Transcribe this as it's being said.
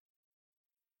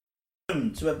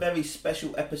Welcome to a very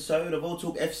special episode of All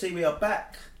Talk FC. We are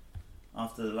back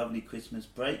after the lovely Christmas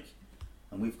break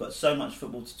and we've got so much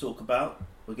football to talk about.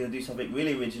 We're going to do something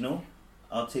really original,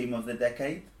 our team of the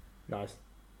decade. Nice.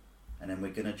 And then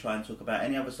we're going to try and talk about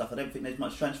any other stuff. I don't think there's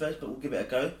much transfers, but we'll give it a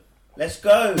go. Let's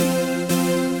go!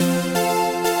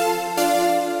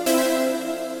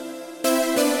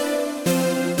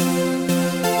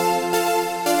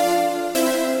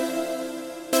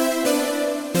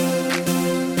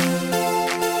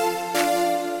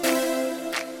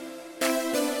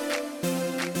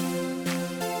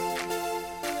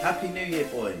 Happy New Year,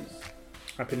 boys.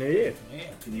 Happy New Year.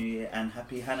 Happy New Year and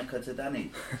happy Hanukkah to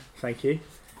Danny. Thank you.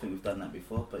 I think we've done that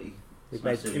before, but You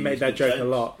made that joke a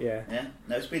lot, yeah. Yeah,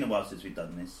 no, it's been a while since we've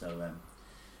done this, so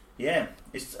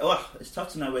it's tough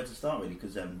to know where to start really,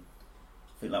 because I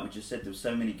think, like we just said, there were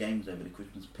so many games over the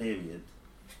Christmas period.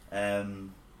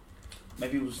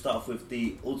 Maybe we'll start off with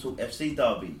the All Talk FC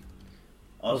derby.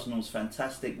 Arsenal's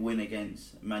fantastic win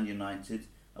against Man United,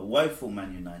 a woeful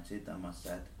Man United, I must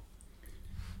add.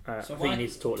 I think you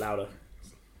need to talk louder.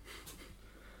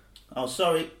 Oh,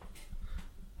 sorry.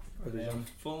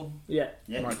 Full? Yeah,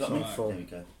 Yeah, you got me. Full. There we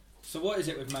go. So what is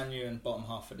it with Man U and bottom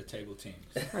half of the table teams?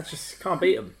 I just can't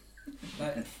beat them.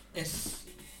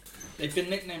 They've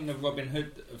been nicknamed the Robin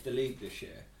Hood of the league this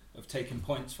year, of taking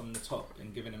points from the top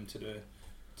and giving them to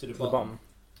the bottom.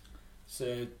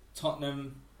 So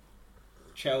Tottenham,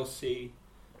 Chelsea,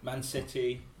 Man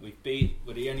City, we're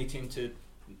the only team to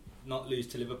not lose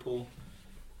to Liverpool.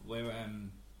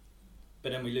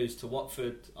 But then we lose to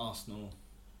Watford, Arsenal,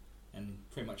 and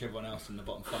pretty much everyone else in the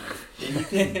bottom five.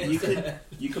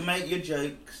 You can make your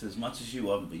jokes as much as you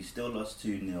want, but you still lost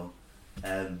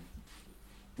 2-0,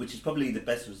 which is probably the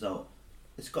best result.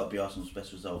 It's got to be Arsenal's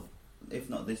best result, if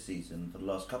not this season, for the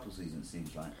last couple of seasons, it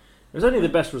seems like. It was only the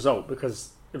best result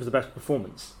because it was the best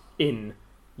performance in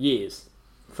years.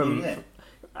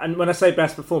 And when I say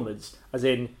best performance, as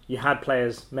in you had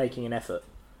players making an effort,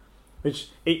 which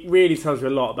it really tells you a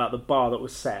lot about the bar that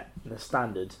was set and the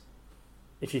standard.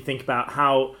 If you think about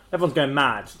how everyone's going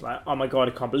mad, like, oh my god,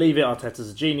 I can't believe it,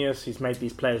 Arteta's a genius, he's made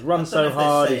these players run so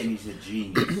hard. He's a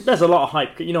genius. There's a lot of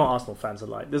hype. You know what Arsenal fans are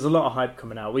like. There's a lot of hype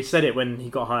coming out. We said it when he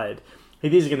got hired.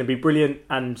 These are going to be brilliant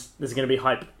and there's going to be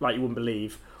hype like you wouldn't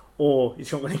believe. Or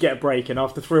he's not going to get a break and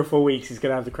after 3 or 4 weeks he's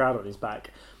going to have the crowd on his back.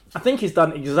 I think he's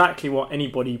done exactly what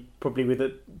anybody probably with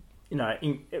a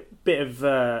bit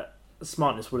of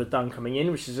smartness would have done coming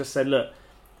in, which is just said, look,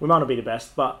 we might not be the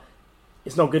best, but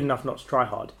it's not good enough not to try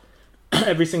hard.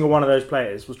 Every single one of those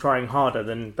players was trying harder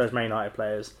than those Man United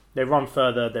players. They run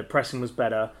further, their pressing was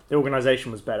better, their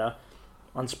organisation was better.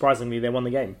 Unsurprisingly, they won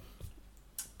the game.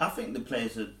 I think the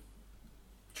players are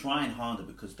trying harder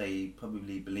because they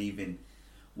probably believe in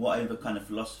whatever kind of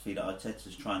philosophy that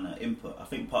Arteta's trying to input. I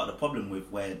think part of the problem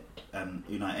with where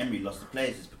Unai Emery lost the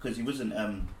players is because he wasn't...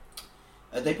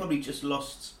 they probably just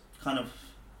lost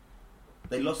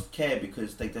they lost care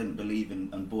because they didn't believe in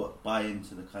and buy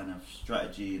into the kind of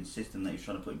strategy and system that he was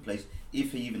trying to put in place,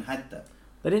 if he even had that.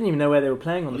 They didn't even know where they were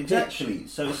playing on the pitch. Exactly.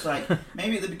 So it's like,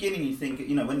 maybe at the beginning you think,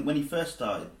 when he first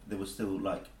started, there was still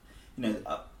like,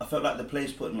 I felt like the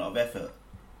players put in a lot of effort.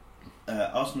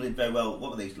 Arsenal did very well.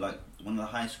 What were they, like one of the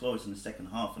highest scorers in the second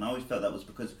half? And I always felt that was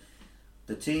because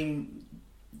the team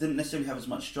didn't necessarily have as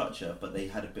much structure, but they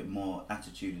had a bit more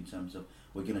attitude in terms of,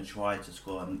 we're going to try to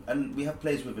score, and we have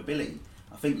players with ability.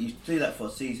 I think you do that for a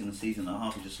season and a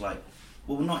half, you're just like,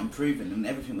 well, we're not improving, and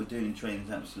everything we're doing in training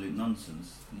is absolute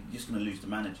nonsense. You're just going to lose the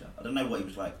manager. I don't know what he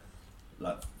was like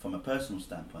from a personal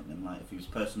standpoint, and like if he was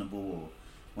personable or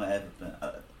whatever.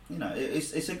 But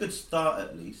it's a good start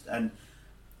at least. And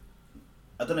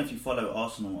I don't know if you follow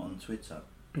Arsenal on Twitter.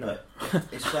 No, but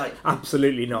it's like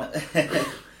absolutely not.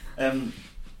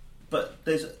 But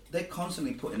they're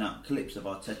constantly putting out clips of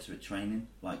Arteta at training,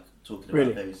 like talking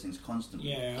about various things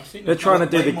constantly. Yeah, I think they're trying to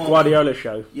do the Guardiola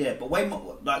show. Yeah, but way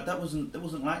more like that wasn't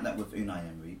like that with Unai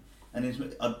Emery,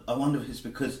 and I wonder if it's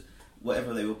because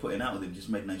whatever they were putting out with him just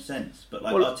made no sense. But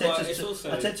like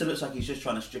Arteta looks like he's just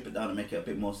trying to strip it down and make it a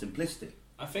bit more simplistic.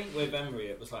 I think with Emery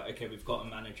it was like, okay, we've got a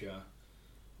manager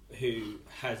who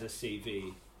has a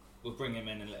CV, we'll bring him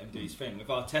in and let him do his thing. With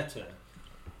Arteta,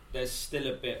 there's still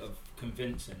a bit of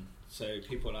convincing. So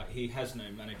people are like, he has no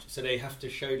manager. So they have to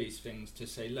show these things to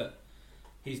say, look,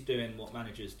 he's doing what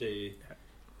managers do.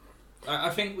 I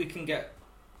think we can get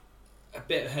a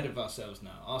bit ahead of ourselves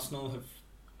now. Arsenal have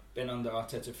been under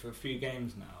Arteta for a few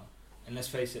games now. And let's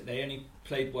face it, they only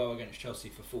played well against Chelsea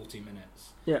for 40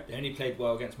 minutes. Yeah. They only played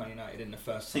well against Man United in the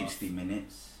first 60 half.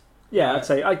 minutes. Yeah,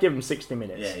 I'd give them 60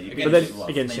 minutes. Yeah, but then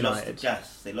they against United.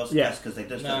 They lost gas because they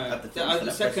just don't have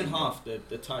the second half,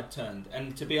 the tide turned.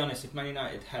 And to be honest, if Man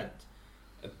United had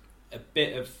a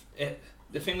bit of it.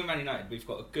 The thing with Man United, we've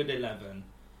got a good 11,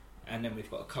 and then we've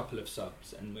got a couple of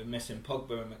subs, and we're missing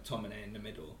Pogba and McTominay in the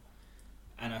middle.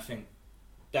 And I think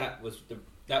that was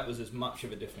as much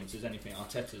of a difference as anything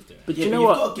Arteta's doing. But Yeah, you know you've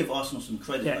what? got to give Arsenal some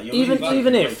credit. Yeah, Like, you're even really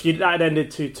even right. if that had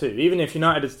ended 2-2, even if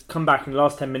United had come back in the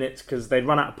last 10 minutes because they'd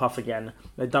run out of puff again,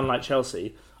 they'd done like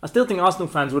Chelsea, I still think Arsenal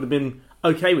fans would have been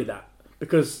okay with that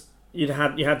because you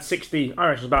had 60, I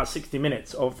reckon it was about 60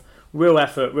 minutes of real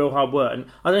effort, real hard work. And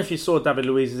I don't know if you saw David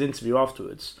Luiz's interview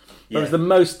afterwards. But it was the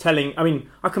most telling. I mean,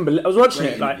 I was watching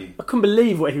Great it like interview. I couldn't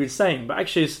believe what he was saying, but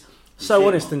actually it's so shit,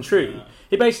 honest man. and true. Yeah.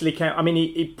 He basically came. I mean,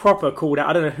 he proper called out.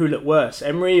 I don't know who looked worse,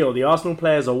 Emery or the Arsenal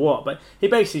players or what, but he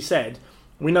basically said,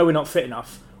 "We know we're not fit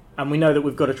enough, and we know that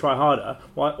we've got to try harder."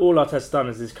 Well, all Arteta's done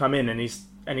is come in and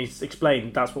he's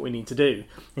explained that's what we need to do.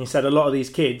 And he said a lot of these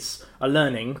kids are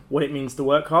learning what it means to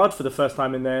work hard for the first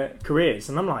time in their careers,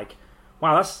 and I'm like,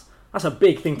 wow, that's a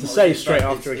big thing to say straight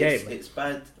after a game. It's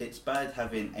bad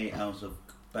having 8 hours of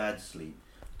bad sleep,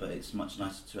 but it's much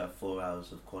nicer to have 4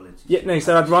 hours of quality Yeah, sleep. no, he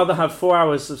said I'd rather have 4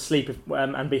 hours of sleep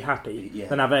and be happy Yeah.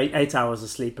 than have 8 hours of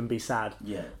sleep and be sad.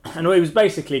 Yeah, And he was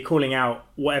basically calling out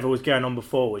whatever was going on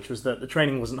before, which was that the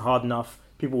training wasn't hard enough,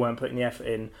 people weren't putting the effort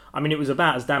in. I mean, it was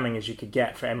about as damning as you could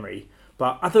get for Emery,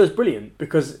 but I thought it was brilliant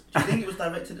because... do you think it was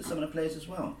directed at some of the players as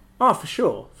well? Oh, for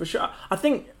sure. I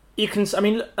think you can... I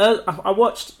mean, I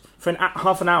watched for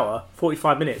half an hour,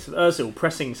 45 minutes of Ozil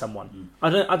pressing someone. I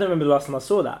don't remember the last time I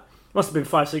saw that. It must have been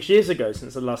 5-6 years ago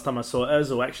since the last time I saw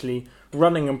Ozil actually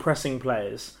running and pressing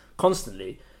players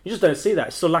constantly. You just don't see that.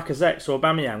 You saw Lacazette or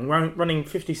Aubameyang running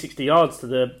 50-60 yards to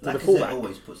the Lacazette fullback.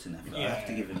 always puts in effort. I have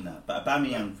to Yeah. give him that. But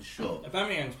Aubameyang for sure.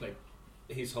 Aubameyang's played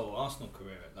his whole Arsenal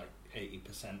career at like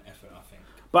 80% effort, I think.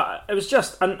 But it was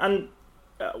just... And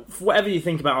whatever you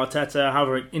think about Arteta,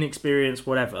 however inexperienced,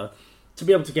 whatever, to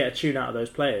be able to get a tune out of those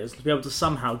players, to be able to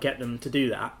somehow get them to do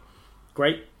that,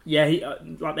 great. Yeah,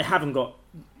 they haven't got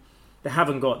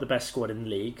the best squad in the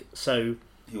league, so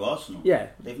Who, Arsenal? yeah,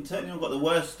 They've certainly not got the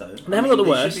worst though. They haven't got the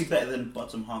worst. They should be better than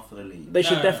bottom half of the league. they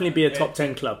should No, definitely be a yeah. top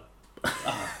 10 club.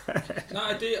 No,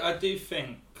 I do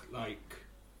think like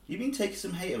You've been taking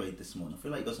some haterade this morning. I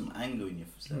feel like you got some anger in your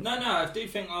face. no, I do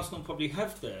think Arsenal probably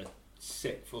have the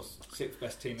sixth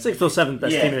best team. In Sixth the or league. seventh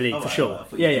best team in the league, all for right, sure. I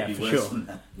thought you Yeah, could be for worse sure. than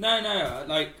that. No,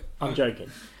 like I'm joking.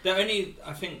 the only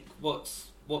I think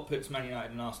what puts Man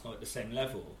United and Arsenal at the same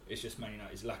level is just Man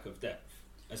United's lack of depth.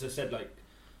 As I said, like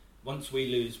once we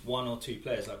lose one or two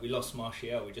players, like we lost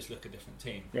Martial, we just look a different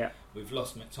team. Yeah. We've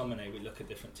lost McTominay, we look a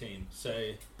different team.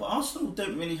 So But Arsenal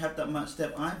don't really have that much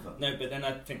depth either. no, but then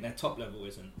I think their top level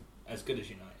isn't as good as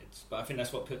United's. But I think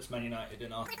that's what puts Man United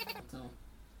and Arsenal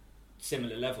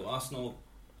similar level. Arsenal,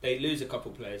 they lose a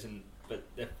couple players, but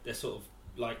they're sort of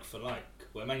like for like.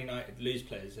 Where Man United lose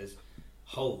players, there's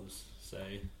holes. So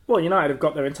Well, United have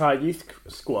got their entire youth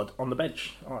squad on the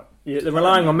bench. Right. Yeah, they're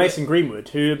relying on Mason Greenwood,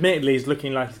 who admittedly is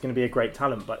looking like he's going to be a great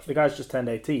talent, but the guy's just turned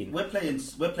 18. We're playing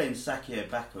Sakio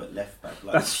Baka at left back.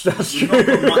 Like, That's we've true. not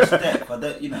got much depth. I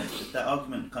don't, that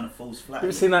argument kind of falls flat. Have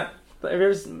you seen that? Have you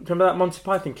ever remember that Monty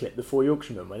Python clip, The Four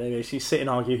Yorkshiremen, where they actually sit and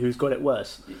argue who's got it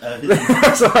worse?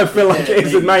 That's what I feel like Yeah, it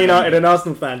is with maybe, Man United maybe. and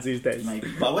Arsenal fans these days. Maybe.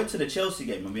 But I went to the Chelsea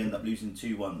game and we ended up losing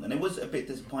 2-1, and it was a bit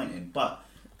disappointing. But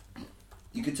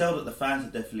you could tell that the fans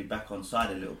are definitely back on side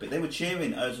a little bit. They were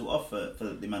cheering Ozil off for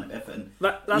the amount of effort, and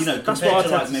That's compared what to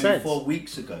Arteta like maybe said. 4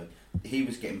 weeks ago, he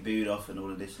was getting booed off and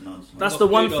all of this and all. That's we the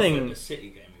got one booed off thing- at the City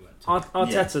game we went to.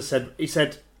 Arteta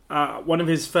said one of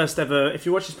his first ever. If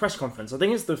you watch his press conference, I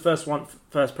think it's the first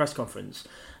press conference,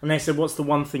 and they said, "What's the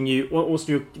one thing what's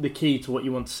the key to what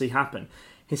you want to see happen?"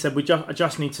 He said, I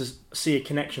just need to see a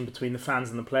connection between the fans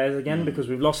and the players again because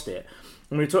we've lost it."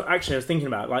 And actually, I was thinking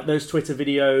about like those Twitter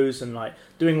videos and like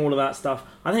doing all of that stuff.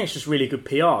 I think it's just really good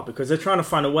PR because they're trying to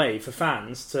find a way for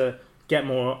fans to get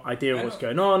more idea of what's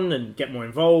going on and get more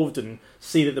involved and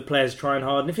see that the players are trying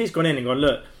hard. And if he's gone in and gone,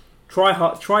 look, try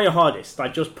your hardest,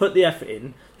 like just put the effort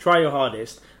in, try your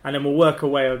hardest, and then we'll work a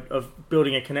way of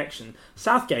building a connection.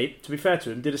 Southgate, to be fair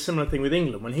to him, did a similar thing with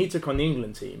England. When he took on the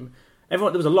England team, there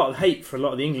was a lot of hate for a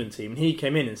lot of the England team, and he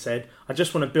came in and said, I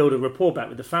just want to build a rapport back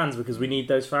with the fans because we need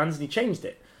those fans, and he changed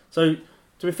it. So,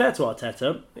 to be fair to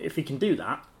Arteta, if he can do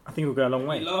that, I think he'll go a long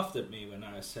way. He laughed at me when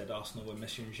I said Arsenal were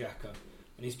missing Xhaka,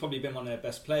 and he's probably been one of their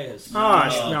best players.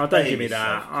 No, don't give me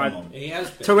that. Come on. He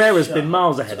has been. Torreira's Shut been up.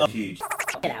 miles ahead of him. Huge.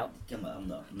 Get out. Come on, I'm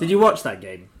not. Did you watch that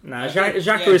game? No, I Xhaka did. is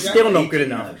Yeah, still Xhaka not good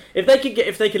 18, enough. no.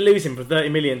 If they could lose him for 30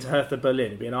 million to Hertha Berlin,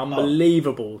 it'd be an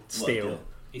unbelievable steal. deal?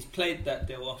 He's played that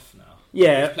deal off now.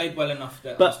 Yeah, He's played well enough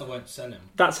that but Arsenal won't sell him.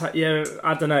 that's how, yeah.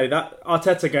 I don't know that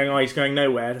Arteta going, he's going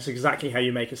nowhere. That's exactly how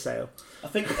you make a sale. I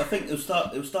think it'll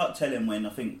start telling when I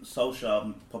think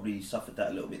Solskjaer probably suffered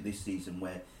that a little bit this season,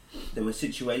 where there were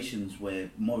situations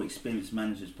where more experienced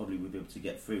managers probably would be able to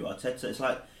get through.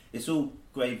 Arteta, it's all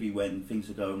gravy when things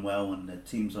are going well and the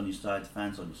team's on your side, the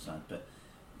fans on your side. But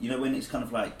you know, when it's kind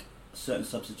of like certain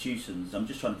substitutions, I'm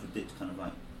just trying to predict kind of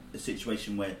like a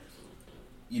situation where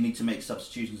you need to make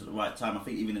substitutions at the right time. I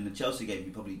think even in the Chelsea game, he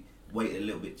probably waited a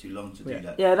little bit too long to do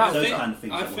that. Yeah, those kind of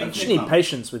things. You just need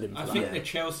patience with him. I think the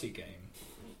Chelsea game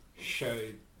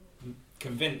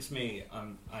convinced me.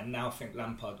 I now think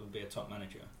Lampard will be a top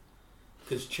manager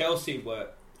because Chelsea were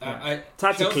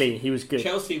tactically he was good.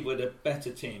 Chelsea were the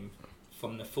better team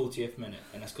from the 40th minute,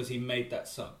 and that's because he made that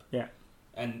sub. Yeah,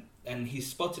 and he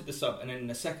spotted the sub, and then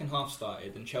the second half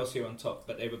started, and Chelsea were on top,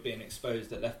 but they were being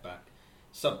exposed at left back.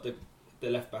 Subbed the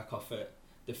left back off at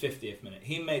the 50th minute.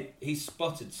 He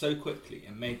spotted so quickly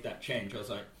and made that change. I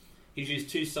was like, he's used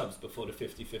 2 subs before the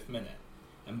 55th minute,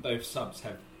 and both subs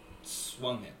have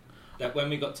swung it. That when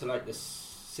we got to like the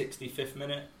 65th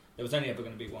minute, there was only ever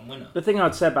going to be one winner. The thing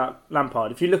I'd say about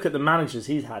Lampard, if you look at the managers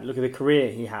he's had, look at the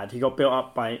career he had, he got built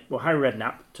up by, Harry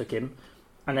Redknapp took him,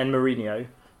 and then Mourinho,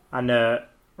 and I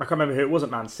can't remember who it was at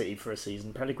Man City for a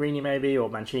season, Pellegrini maybe, or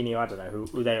Mancini, I don't know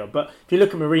who they are. But if you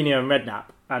look at Mourinho and Redknapp,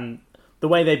 and the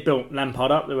way they built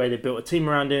Lampard up, the way they built a team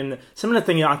around him, similar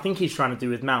thing I think he's trying to do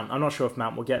with Mount. I'm not sure if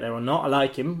Mount will get there or not. I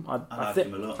like him. I like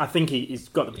him a lot. I think he's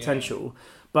got the potential.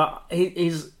 But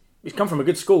he's come from a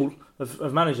good school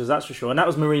of managers, that's for sure. And that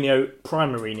was Mourinho,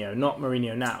 prime Mourinho, not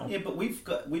Mourinho now. Yeah, but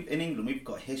in England, we've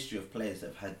got a history of players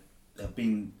that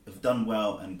have done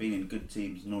well and been in good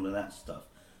teams and all of that stuff.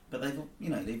 But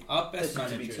our best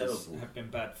managers have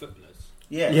been bad footballers.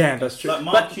 Yeah, that's true. Like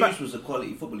Mark Hughes was a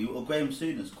quality footballer, or Graham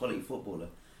Souness, a quality footballer.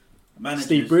 Managers,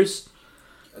 Steve Bruce.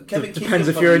 Depends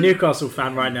if you're a Newcastle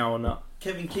fan right now or not.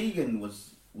 Kevin Keegan was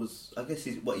I guess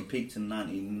he peaked in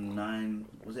 99.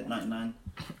 Was it 99?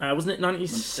 Wasn't it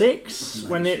 96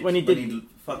 when he did? He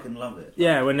fucking love it.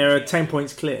 Yeah, when they were 10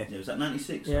 points clear. Yeah, was that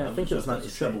 96? Yeah, I think it was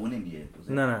 96. Treble winning year. Was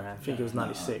it? No. I think it was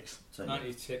 96.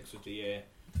 96 was the year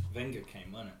Wenger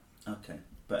came, wasn't it? Okay,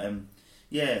 but I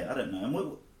don't know.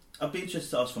 And I'd be interested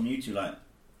to ask from you two, like,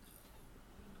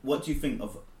 what do you think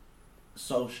of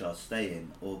Solskjaer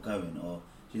staying or going, or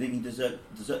do you think he deserve?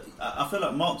 I feel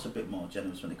like Mark's a bit more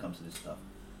generous when it comes to this stuff.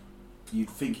 You'd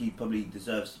think he probably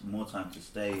deserves more time to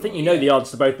stay. I think you know the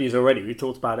answer to both these already. We've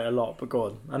talked about it a lot, but go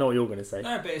on. I know what you're going to say.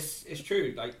 No, but it's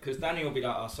true. Like, because Danny will be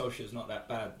like, Solskjaer's not that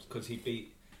bad because he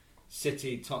beat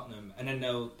City, Tottenham, and then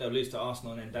they'll lose to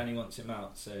Arsenal, and then Danny wants him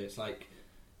out. So it's like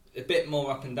a bit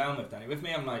more up and down with Danny. With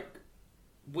me, I'm like,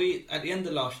 at the end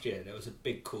of last year, there was a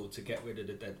big call to get rid of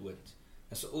the dead wood.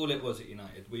 That's all it was at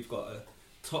United. We've got a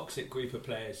toxic group of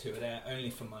players who are there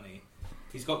only for money.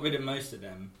 He's got rid of most of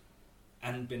them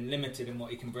and been limited in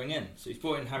what he can bring in. So he's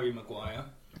brought in Harry Maguire.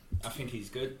 I think he's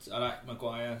good. I like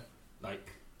Maguire. Like,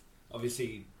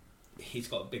 obviously, he's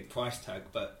got a big price tag,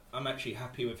 but I'm actually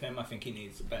happy with him. I think he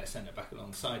needs a better centre-back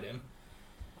alongside him.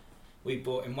 We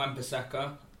brought in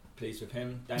Wan-Bissaka. Pleased with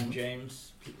him. Dan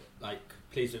James.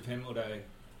 Pleased with him, although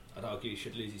I'd argue he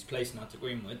should lose his place now to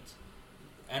Greenwood.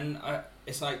 And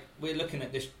it's like, we're looking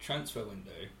at this transfer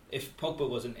window. If Pogba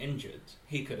wasn't injured,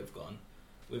 he could have gone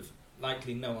with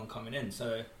likely no one coming in.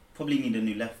 So probably need a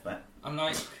new left back. I'm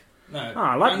like, no.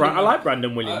 I like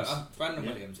Brandon Williams. Brandon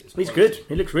Williams is he's good.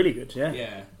 He looks really good. Yeah.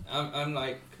 Yeah. I'm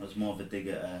like. I was more of a dig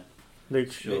at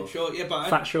Luke Shaw. Yeah, but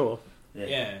Fat Shaw.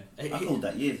 Yeah. I called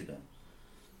that years ago.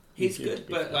 He's good,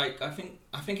 but like I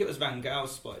think it was Van Gaal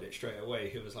spotted it straight away.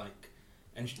 He was like,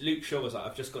 and Luke Shaw was like,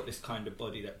 I've just got this kind of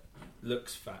body that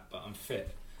looks fat, but I'm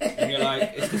fit. And you're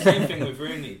like, it's the same thing with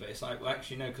Rooney, but it's like, well,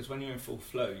 actually no, because when you're in full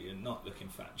flow, you're not looking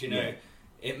fat. Do you know? Yeah.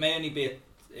 It may only be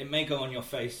it may go on your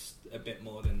face a bit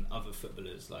more than other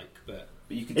footballers, like, but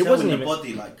you can tell in the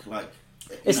body, like.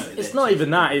 It's not even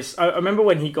that. I remember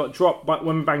when he got dropped, but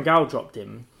when Van Gaal dropped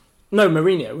him. No,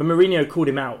 Mourinho. When Mourinho called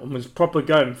him out and was proper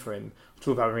going for him.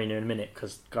 We'll talk about Mourinho in a minute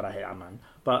because God, I hate that man.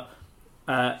 But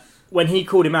when he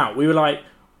called him out, we were like,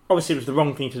 obviously it was the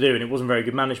wrong thing to do and it wasn't very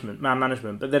good man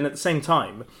management. But then at the same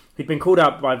time, he'd been called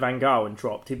out by Van Gaal and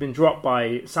dropped. He'd been dropped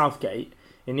by Southgate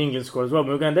in the England squad as well. And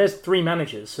we were going, there's 3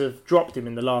 managers who have dropped him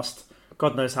in the last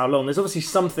God knows how long. There's obviously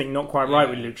something not quite right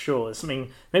with Luke Shaw. There's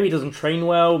something, maybe he doesn't train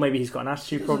well. Maybe he's got an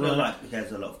attitude problem. Like he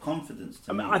has a lot of confidence.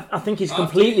 I think he's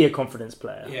completely a confidence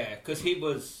player. Yeah, because he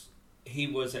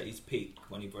was at his peak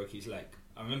when he broke his leg.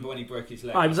 I remember when he broke his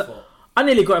leg. I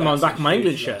nearly got him on the That's back a of my huge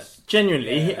England shirt. loss.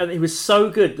 Genuinely, Yeah. he was so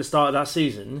good at the start of that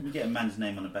season. You get a man's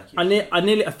name on the back of your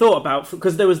I thought about,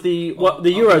 because there was the I'll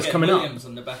Euros get coming Williams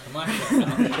on the back of my shirt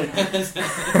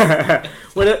now. up.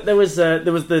 Well, there was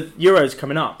the Euros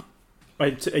coming up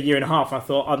a year and a half. And I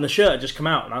thought, the shirt had just come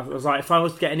out, and I was like, if I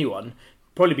was to get anyone,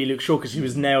 probably be Luke Shaw because he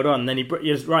was nailed on. And then he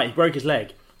was right. He broke his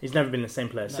leg. He's never been the same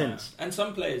player since. And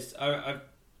some players,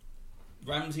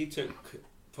 Ramsey took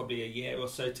probably a year or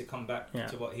so to come back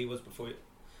to what he was before.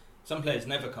 Some players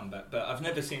never come back, but I've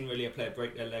never seen really a player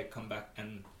break their leg, come back,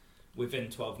 and within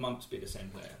 12 months be the same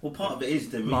player. Well, part of it is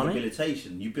the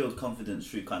rehabilitation. You build confidence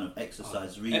through kind of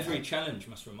exercise. Every challenge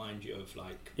must remind you of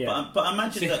like. Yeah. But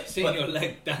imagine that seeing your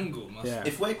leg dangle must. Yeah.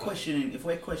 If we're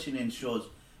questioning Shaw's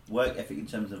work ethic in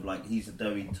terms of like he's a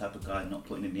doughy type of guy not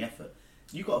putting in the effort,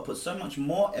 you got to put so much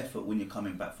more effort when you're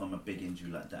coming back from a big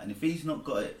injury like that. And if he's not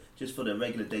got it just for the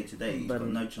regular day to day, he's got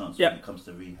no chance when it comes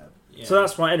to rehab. Yeah. So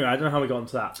that's why. Anyway, I don't know how we got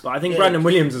onto that, but I think Brandon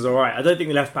Williams is all right. I don't think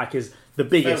the left back is the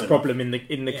biggest problem in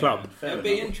the club. It'll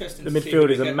be interesting. The to see midfield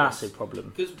if is we a get massive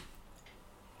problem. Because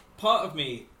part of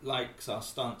me likes our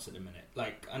stance at the minute.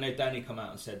 Like I know Danny come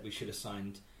out and said we should have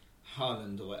signed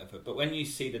Haaland or whatever, but when you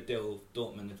see the deal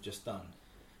Dortmund have just done,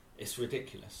 it's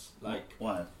ridiculous. Like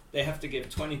why? They have to give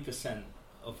 20%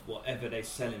 of whatever they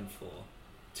sell him for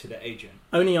to the agent.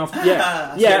 Only after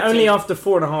only after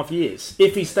 4.5 years.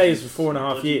 If he stays for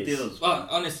 4.5 years. Deals, well,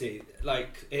 honestly,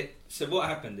 like it. So what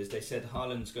happened is they said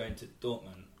Haaland's going to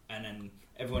Dortmund, and then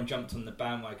everyone jumped on the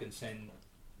bandwagon saying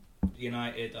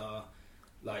United are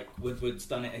like Woodward's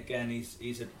done it again.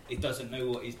 He doesn't know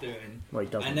what he's doing. Well, he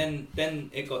doesn't. And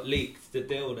then it got leaked. The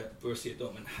deal that Borussia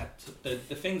Dortmund had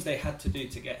the things they had to do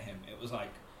to get him. It was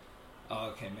like,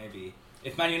 okay, maybe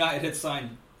if Man United had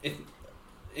signed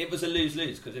it was a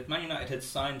lose-lose, because if Man United had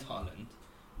signed Haaland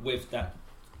with that,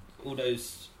 all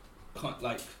those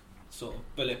like sort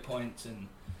of bullet points and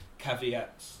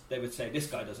caveats, they would say this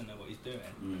guy doesn't know what he's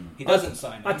doing. He doesn't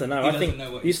sign him. I don't know. He I doesn't think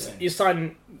know what he's doing. you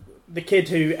sign the kid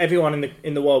who everyone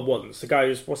in the world wants. The guy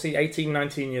who's 18,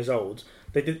 19 years old.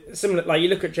 They did similar. Like you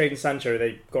look at Jadon Sancho,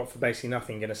 they got for basically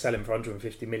nothing. Going to sell him for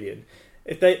 150 million.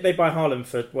 If they buy Haaland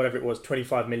for whatever it was,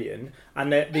 25 million,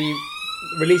 and the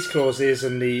release clauses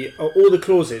and all the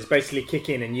clauses basically kick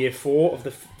in year 4 of the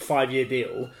 5-year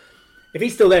deal. If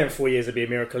he's still there in 4 years, it'd be a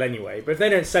miracle anyway. But if they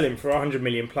don't sell him for 100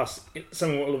 million plus,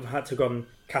 something will have had to have gone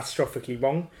catastrophically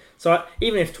wrong. So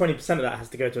even if 20% of that has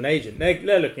to go to an agent,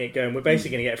 they're looking at going, we're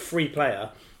basically going to get a free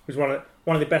player who's one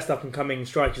of the best up and coming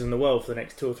strikers in the world for the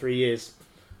next 2 or 3 years.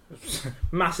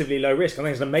 Massively low risk. I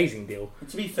think it's an amazing deal. And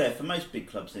to be fair, for most big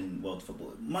clubs in world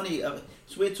football, money.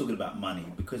 It's weird talking about money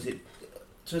because it,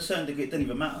 to a certain degree, it doesn't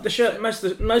even matter. The shirt most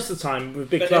of the time with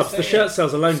big clubs, the shirt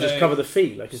sales alone just cover the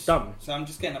fee. Like it's done. So I'm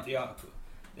just getting up the article.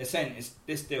 They're saying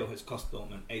this deal has cost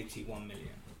Dortmund 81 million.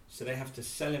 So they have to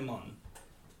sell him on.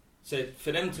 So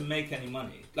for them to make any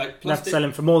money, like plus they have to sell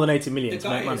him for more than 80 million the to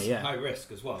guy make money. is Yeah, high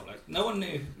risk as well. Like no one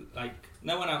knew, like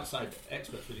no one outside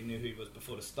experts really knew who he was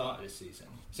before the start of this season.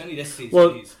 It's only this season.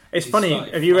 Well, he's funny.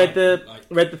 started Have you read flying,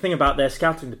 the thing about their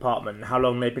scouting department and how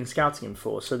long they've been scouting him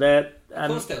for? So they're of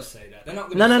course they'll say that. They're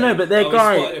not going to say, no, but their we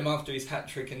guy spotted him after his hat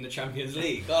trick in the Champions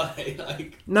League, are they?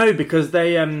 Like no, because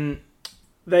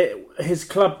his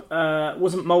club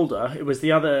wasn't Mulder. It was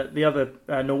the other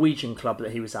Norwegian club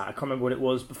that he was at. I can't remember what it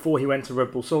was before he went to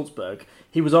Red Bull Salzburg.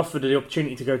 He was offered the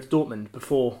opportunity to go to Dortmund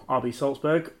before RB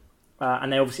Salzburg,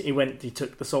 and he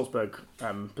took the Salzburg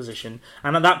position.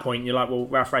 And at that point, you're like, well,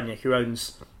 Ralf Rangnick, who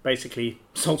owns basically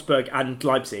Salzburg and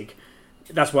Leipzig,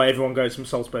 that's why everyone goes from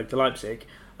Salzburg to Leipzig.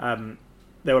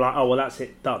 They were like, oh, well, that's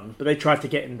it, done. But they tried to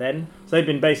get him then. So they've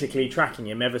been basically tracking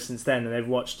him ever since then. And they've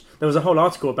watched... There was a whole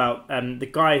article about the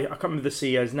guy... I can't remember the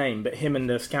CEO's name, but him and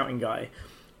the scouting guy,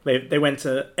 they went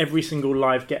to every single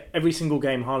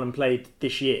game Haaland played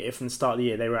this year. From the start of the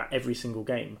year, they were at every single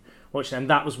game watching. And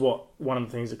that was one of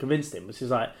the things that convinced him, which is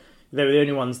like, they were the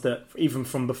only ones that, even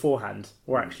from beforehand,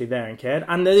 were actually there and cared.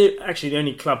 And they're actually the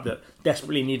only club that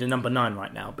desperately need a number 9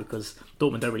 right now, because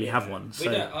Dortmund don't really have one.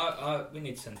 So. We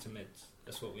need centre mids.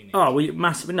 That's what we need. Oh, we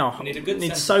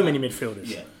need so many midfielders.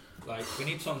 Yeah, like we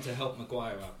need someone to help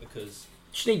Maguire out because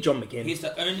just need John McGinn. He's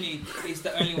the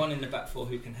only one in the back four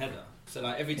who can header. So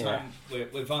like every time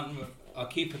our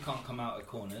keeper can't come out at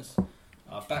corners,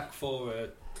 our back four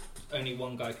only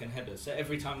one guy can header. So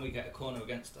every time we get a corner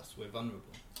against us, we're vulnerable.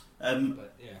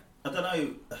 But yeah, I don't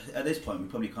know. At this point, we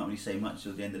probably can't really say much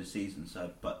till the end of the season.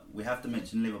 But we have to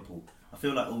mention Liverpool. I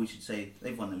feel like all we should say,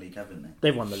 they've won the league, haven't they?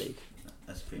 They've won the league.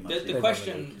 That's pretty much the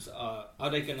questions are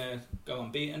they going to go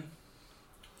unbeaten?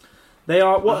 They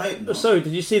are. What? So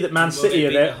did you see that Man City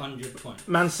are their 100 points?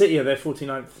 Man City are their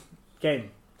 49th game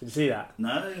Did you see that?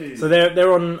 No. So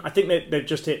they're on. I think they've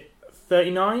just hit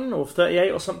 39 or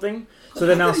 38 or something. So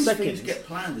they're now second. Get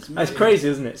planned? That's crazy,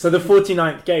 isn't it? So the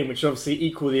 49th game, which obviously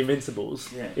equal the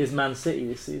Invincibles, is Man City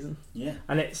this season. Yeah.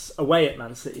 And it's away at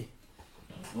Man City.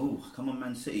 Oh, come on,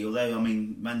 Man City. Although, I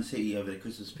mean, Man City over the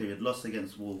Christmas period lost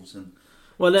against Wolves. And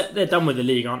well, they're done with the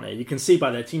league, aren't they? You can see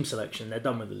by their team selection, they're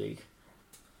done with the league.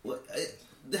 Well,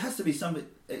 there has to be something.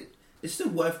 It's still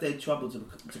worth their trouble to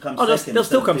come second. They'll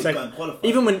still come second.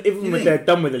 Even when they're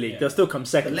done with the league, they'll still come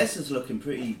second. But Leicester's looking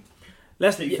pretty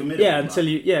familiar.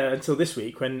 Until this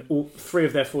week when all 3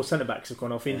 of their 4 centre backs have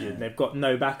gone off injured and they've got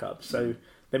no backup, so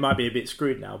they might be a bit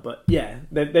screwed now. But yeah,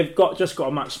 they've got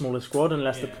a much smaller squad, and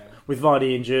Leicester with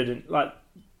Vardy injured, and like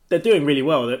they're doing really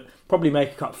well. They'll probably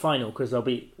make a cup final because they'll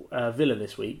beat Villa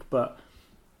this week, but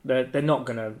they're not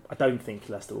gonna. I don't think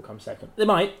Leicester will come second. They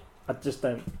might. I just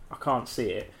don't. I can't see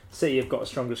it. City have got a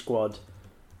stronger squad.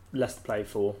 Leicester play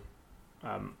for.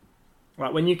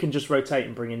 Like when you can just rotate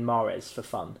and bring in Mahrez for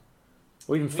fun,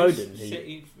 or even Foden.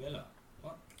 City, Villa.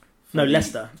 What? No,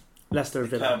 Leicester and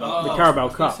Villa. The Carabao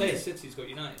Cup. Say City's got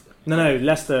United. No,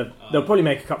 Leicester. They'll probably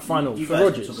make a cup final you for guys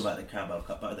Rodgers. Talk about the Carabao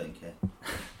Cup, but I don't care.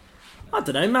 I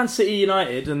don't know. Man City,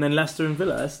 United, and then Leicester and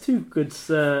Villa. That's two good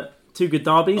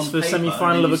derbies for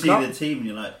semi-final of a cup. You see the team, and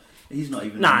you're like, he's not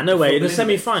even. No way. In the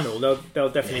semi-final, they'll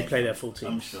definitely play their full team.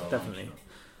 I'm sure. Definitely.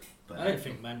 But I don't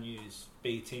think Man U's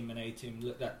B team and A team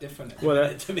look that different. Well,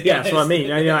 that's what I mean.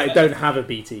 United don't have a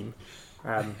B team.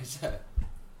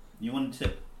 You want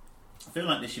to? I feel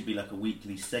like this should be like a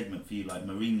weekly segment for you, like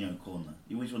Mourinho Corner.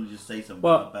 You always want to just say something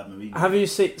about bad Mourinho. Have you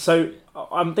seen? So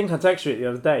I think I texted you it the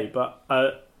other day,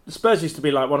 but Spurs used to be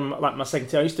like one of my second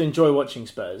team. I used to enjoy watching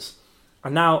Spurs,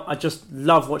 and now I just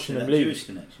love watching them lose. Jewish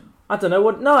connection. I don't know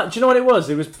what. No, do you know what it was?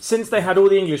 It was since they had all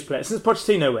the English players. Since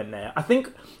Pochettino went there,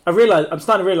 I'm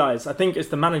starting to realise. I think it's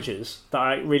the managers that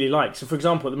I really like. So, for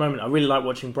example, at the moment, I really like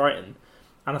watching Brighton,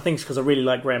 and I think it's because I really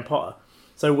like Graham Potter.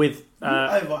 So with you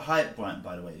overhype Brighton,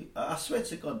 by the way. I swear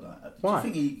to God, why? Do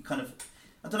you think he kind of?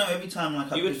 I don't know. Every time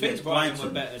you would think Brighton were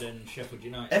better than Sheffield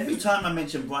United. Every time I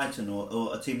mention Brighton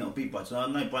or a team that will beat Brighton, I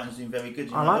know Brighton's doing very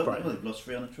good. I like Brighton. They've lost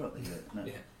 3 on the trot.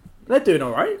 Yeah. They're doing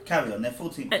all right. Carry on. They're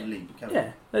 14th for the league.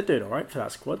 They're doing all right for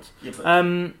that squad. Yeah,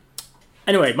 but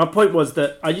anyway, my point was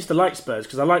that I used to like Spurs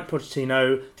because I liked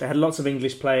Pochettino. They had lots of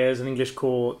English players, an English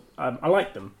core. I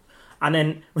liked them. And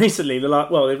then recently,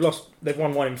 they've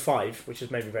won 1 in 5, which has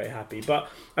made me very happy.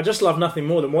 But I just love nothing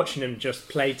more than watching them just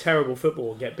play terrible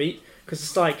football and get beat, because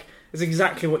it's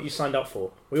exactly what you signed up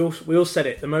for. We all said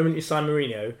it. The moment you sign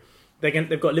Mourinho,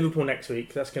 they've got Liverpool next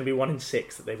week. That's going to be 1 in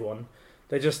 6 that they've won.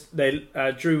 They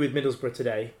drew with Middlesbrough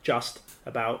today, just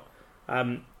about.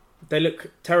 They look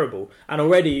terrible, and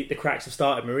already the cracks have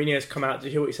started. Mourinho's come out. Did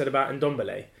you hear what he said about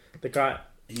Ndombele? The guy.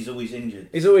 He's always injured.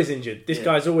 This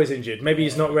guy's always injured. Maybe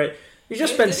he's not ready. You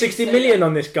just spent 60 million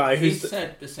on this guy. He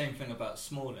said the same thing about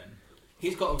Smalling.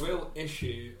 He's got a real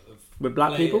issue with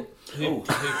black people who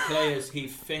players he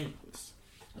thinks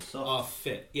are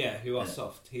fit. Yeah, who are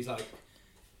soft. He's like,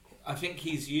 I think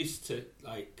he's used to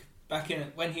like back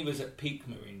in when he was at peak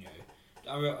Mourinho.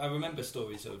 I remember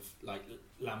stories of like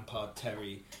Lampard,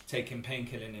 Terry taking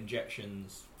painkilling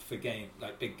injections for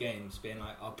big games, being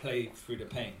like, I'll play through the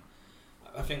pain.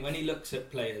 I think when he looks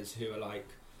at players who are like,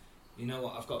 you know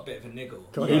what, I've got a bit of a niggle.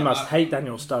 God, he must hate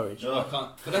Daniel Sturridge. I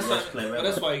can't. But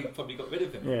that's why he probably got rid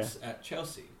of him at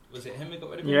Chelsea. Was it him who got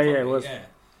rid of him? Yeah, it was. Yeah.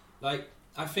 Like,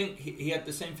 I think he had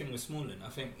the same thing with Smalling. I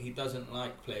think he doesn't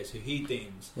like players who he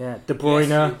deems. Yeah, De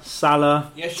Bruyne,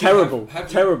 Salah, terrible.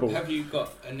 Have you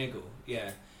got a niggle?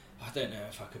 Yeah. I don't know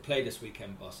if I could play this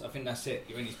weekend, boss. I think that's it.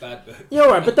 You're in his bad book. Yeah,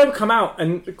 all right, but don't come out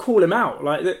and call him out.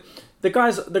 Like the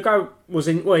guy was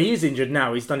in. Well, he is injured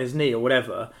now. He's done his knee or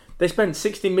whatever. They spent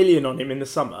 60 million on him in the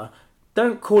summer.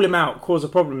 Don't call him out, cause a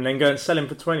problem, and then go and sell him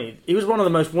for 20. He was one of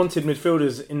the most wanted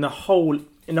midfielders in the whole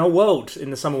world in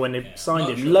the summer when they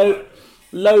signed him.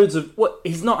 Loads of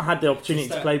he's not had the opportunity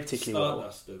to play particularly well.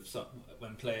 Of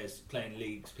when players play in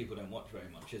leagues, people don't watch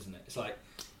very much, isn't it? It's like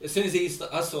as soon as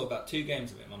I saw about 2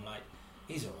 games of him, I'm like,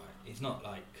 he's all right. He's not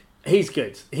like. He's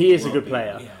good. He is a good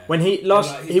player. Yeah. When he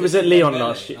was at Lyon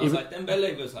last year. I was like,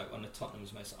 Dembele was like one of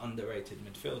Tottenham's most underrated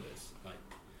midfielders. Like,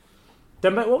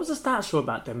 Dembele, what was the stats for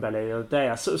about Dembele the other day?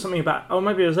 I saw something about. Oh,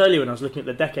 maybe it was earlier when I was looking at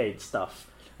the decade stuff.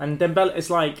 And Dembele, it's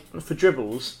like for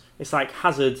dribbles, it's like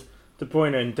Hazard, De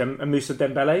Bruyne, and Moussa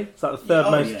Dembele. It's like the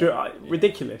third most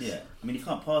ridiculous. Yeah, I mean he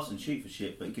can't pass and shoot for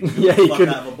shit, but he could. He could.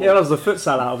 Out of a ball. Yeah, that was the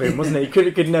futsal out of him, wasn't it?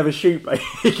 He could never shoot, but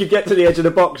he could get to the edge of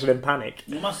the box and then panic.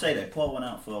 You must say they pour one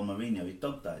out for Mourinho. His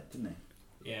dog died, didn't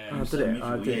he? Yeah. Oh, did So it? miserable.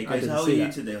 I Yeah, didn't- he I goes, didn't how are see you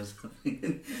that. today? or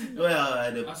something. Well, I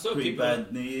had I a saw pretty people-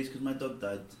 bad New Year's because my dog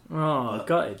died. Oh, But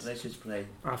gutted. Let's just play.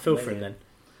 I feel for Play him it. then.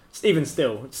 Even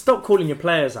still, stop calling your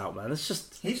players out, man. It's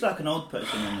just. He's like an old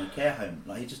person in a care home.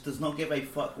 Like, he just does not give a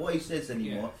fuck what he says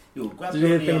anymore. He will grab Did you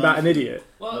you on hear the anything about arms. an idiot?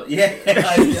 Well, Yeah,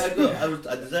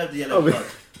 I deserved the yellow Oh, card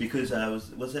because I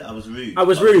was rude. I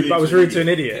was rude, but I was rude to an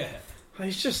idiot. yeah.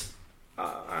 He's just.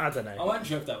 I don't I know. wasn't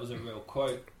sure if that was a real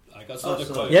quote. Like I saw Oh, the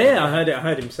sorry. quote. Yeah, I heard it. I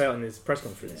heard him say it on his press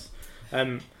conference.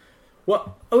 What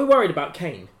are we worried about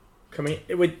Kane coming?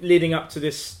 We're leading up to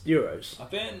this Euros.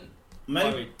 I've been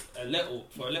Maybe. worried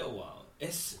for a little while.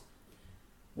 It's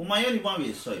Well, my only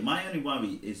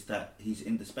worry is that he's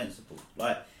indispensable.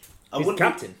 Like, I He's wouldn't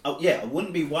captain. I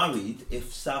wouldn't be worried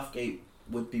if Southgate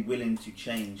would be willing to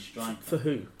change striker For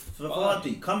who? for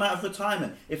Vardy. Come out of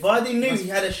retirement. If Vardy knew he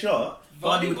had a shot,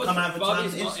 Vardy would come out of retirement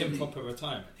Vardy's not in instantly. proper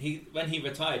retirement. When he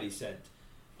retired, he said,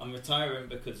 "I'm retiring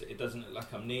because it doesn't look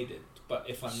like I'm needed. But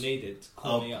if I'm needed,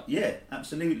 call me up." Yeah,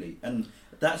 absolutely, and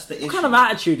that's the issue. What kind of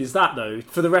attitude is that though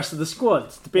for the rest of the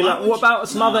squad? To be Why like, would what you-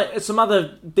 about No. some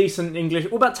other decent English?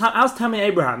 What about how's Tammy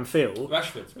Abraham feel?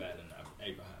 Rashford's better than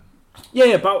Abraham.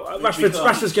 Yeah, but Rashford's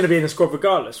Regardless. going to be in the squad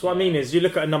regardless. What I mean is, you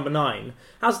look at a number 9.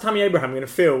 How's Tammy Abraham going to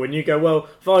feel when you go, well,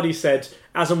 Vardy said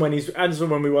as and when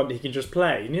we want, he can just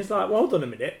play, and he's like, well, hold on a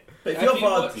minute. But if Have you're you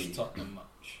watched Vardy, Tottenham much?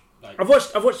 Like,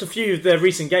 I've watched a few of their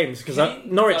recent games because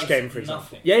Kane Norwich does game, for example.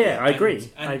 nothing. Yeah, I And- agree.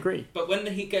 and- I agree. But when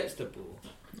he gets the ball,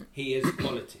 he is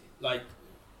quality.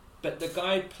 But the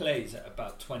guy plays at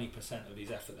about 20% of his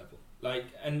effort level.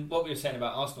 And what we were saying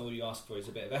about Arsenal, all you ask for is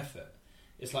a bit of effort.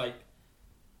 It's like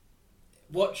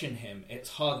watching him. It's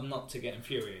hard not to get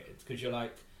infuriated because you're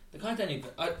like, the guy don't even.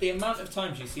 The amount of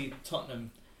times you see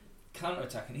Tottenham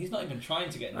counter-attacking, he's not even trying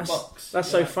to get in the box. That's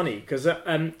so You're like, funny because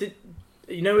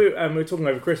we were talking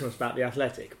over Christmas about the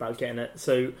Athletic about getting it.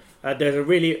 So there's a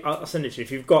really I'll send it to you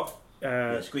if you've got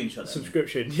screenshot that.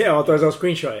 subscription. Yeah, otherwise I'll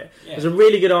screenshot it. Yeah. There's a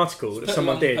really good article Just that put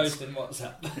someone it on did. the post in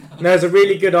WhatsApp. No, there's a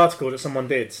really good article that someone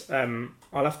did.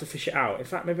 I'll have to fish it out. In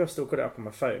fact, maybe I've still got it up on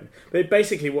my phone. But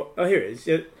basically, here it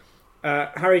is.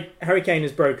 Harry Kane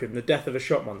is broken. The death of a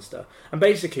shot monster. And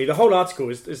basically, the whole article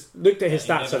is looked at his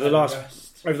Yeah, he stats never over had a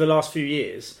rest. the last few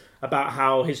years about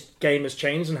how his game has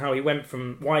changed and how he went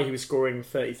from why he was scoring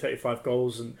 30, 35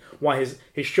 goals and why his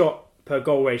shot per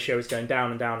goal ratio is going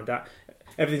down and down and down.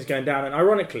 Everything's going down. And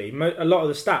ironically, a lot of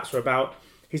the stats were about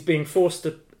he's being forced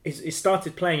to. He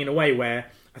started playing in a way where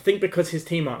I think because his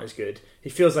team aren't as good, he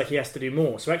feels like he has to do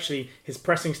more. So actually, his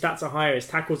pressing stats are higher, his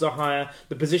tackles are higher,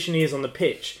 the position he is on the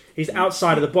pitch, he's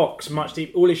outside of the box much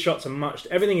deep. All his shots are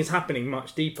everything is happening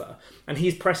much deeper, and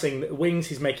he's pressing the wings.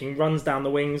 He's making runs down the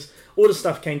wings. All the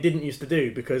stuff Kane didn't used to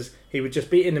do because he would just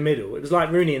be in the middle. It was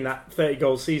like Rooney in that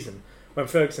 30-goal season when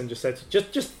Ferguson just said,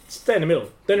 just stay in the middle.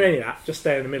 Don't do any of that. Just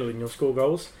stay in the middle and you'll score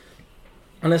goals.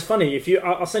 And it's funny,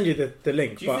 I'll send you the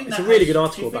link, Do you but think it's that a really has- good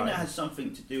article Do you think about that it. has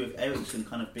something to do with Eriksen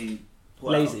kind of being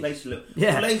put Lazy. out of place a little?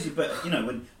 Yeah. Not lazy, but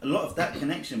when a lot of that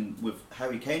connection with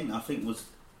Harry Kane, I think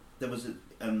there was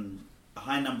a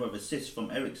high number of assists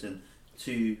from Eriksen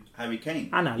to Harry Kane.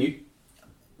 And Ali.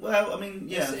 Well, I mean,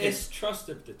 yeah, It's trust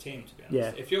of the team, to be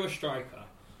honest. Yeah. If you're a striker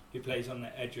who plays on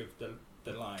the edge of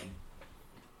the line,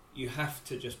 you have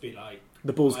to just be like,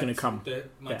 The ball's my going to come.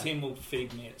 My Yeah. team will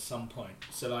feed me at some point.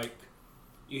 So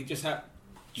you just have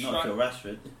not for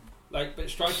Rashford. but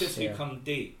strikers who Yeah. come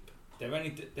deep, they're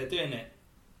doing it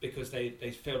because they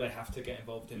feel they have to get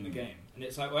involved in the game. And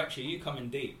it's like, well, actually, you coming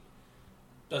deep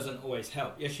doesn't always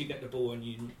help. Yes, you get the ball and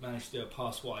you manage to do a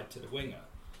pass wide to the winger,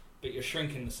 but you're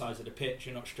shrinking the size of the pitch.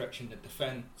 You're not stretching the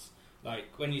defence. Like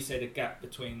when you say the gap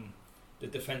between the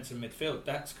defence and midfield,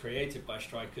 that's created by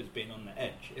strikers being on the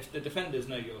edge. If the defenders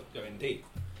know you're going deep,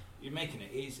 you're making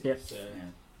it easy. Yeah. So, Yeah.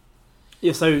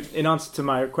 Yeah, so in answer to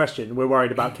my question, we're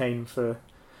worried about Kane for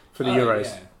the Euros.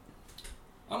 Yeah.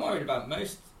 I'm worried about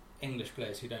most English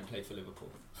players who don't play for Liverpool.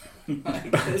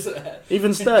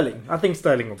 Even Sterling. I think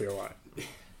Sterling will be alright.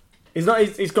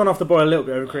 He's gone off the boil a little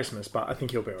bit over Christmas, but I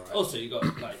think he'll be alright. Also, you got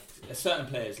certain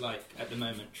players like at the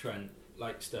moment Trent,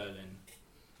 like Sterling.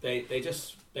 They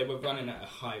were running at a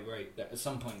high rate that at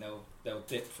some point they'll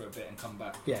dip for a bit and come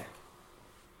back. Yeah.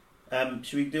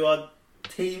 Should we do our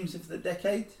teams of the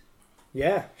decade?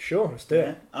 Yeah, sure, let's do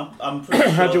it. I'm pretty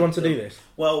sure. How do you want to do this?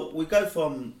 Well,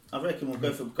 I reckon we'll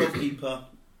go for goalkeeper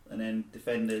and then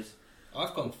defenders.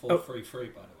 I've gone 4-3-3 by the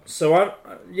way. So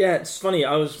it's funny.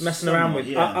 I was messing around with.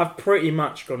 Somewhat, yeah. I've pretty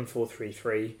much gone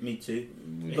 4-3-3. Me too.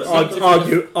 But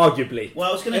Arguably. Well,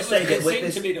 I was going to say that it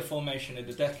seems to be the formation of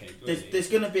the decade. Really. there's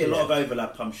going to be a lot of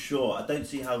overlap, I'm sure. I don't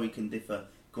see how we can differ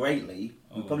greatly.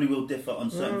 We probably will differ on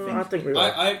certain things. I think we will.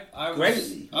 Greatly. I would Right,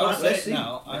 say let's it see.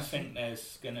 now. I think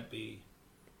there's going to be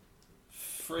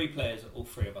 3 players that all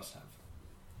 3 of us have.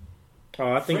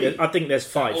 Oh, I think Three? I think there's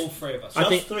 5. All 3 of us. Just I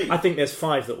think 3? I think there's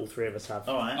 5 that all 3 of us have.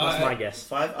 All right. That's my guess.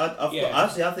 5?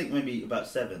 I think maybe about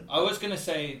 7. I was going to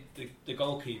say the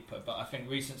goalkeeper, but I think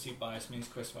recency bias means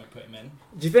Chris won't put him in.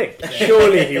 Do you think? Yeah.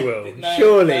 Surely he will. No,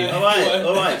 Surely. no.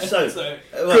 All right. So,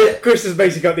 Chris has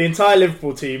basically got the entire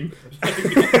Liverpool team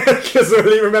because all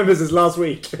he remembers is last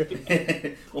week.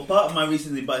 well, part of my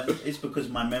recency bias is because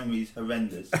my memory is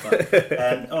horrendous.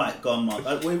 But, all right, go on,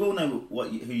 Mark. We all know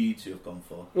who you two have gone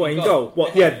for. What in Got goal?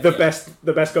 What? De Yeah, Gea,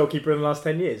 the best goalkeeper in the last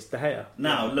 10 years, De Gea.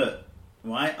 Now, look,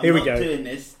 right? I'm Here we not go. doing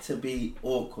this to be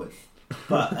awkward,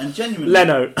 and genuinely,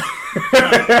 Leno.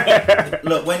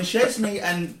 look, when Chesney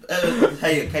and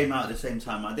Gea came out at the same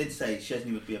time, I did say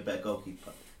Chesney would be a better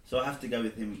goalkeeper. So I have to go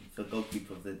with him for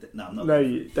goalkeeper of the. No, I'm not. No,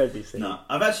 you don't be silly. No,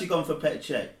 I've actually gone for Petr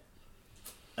Cech.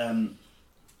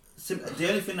 The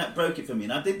only thing that broke it for me,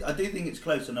 and I do think it's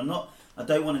close, and I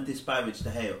don't want to disparage De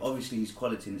Gea. Obviously, he's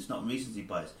quality, and it's not recency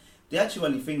bias. The actual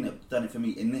only thing that done it for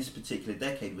me in this particular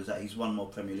decade was that he's won more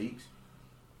Premier Leagues,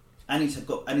 and he's had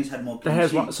more De clean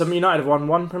Gea's sheets. so United have won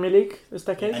 1 Premier League this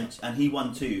decade. And he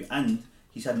won 2, and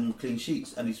he's had more clean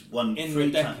sheets, and he's won In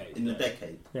 3 the times decade, in the yeah.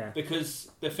 decade. Yeah.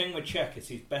 Because the thing with Czech is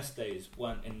his best days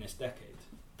weren't in this decade.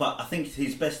 But I think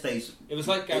his best days. It was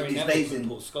like Gary His Neville days put in-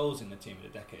 Paul Scholes in the team of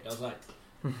the decade. I was like,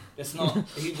 that's not.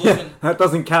 He wasn't. That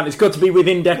doesn't count. It's got to be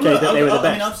within decade Well, that they were the I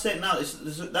mean, best. I've said now.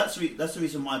 That's the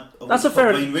reason why. I That's a wouldn't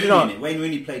fair- put Wayne you Rooney know- in it. Wayne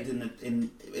Rooney played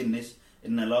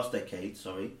in the last decade.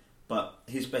 Sorry, but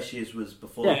his best years was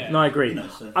before. Yeah, Yeah. no, I agree. You know,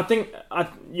 so. I think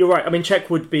you're right. I mean,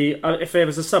 Czech would be if there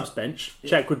was a subs bench. Yeah.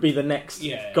 Czech would be the next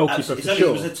Yeah. goalkeeper Absolutely. for It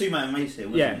sure. was a 2-man race here,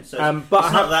 wasn't Yeah, it? So but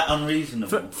it's I not that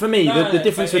unreasonable. For me, the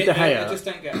difference with De Gea. I just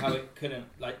don't get how it couldn't.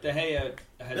 Like De Gea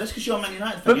had. That's because you're a Man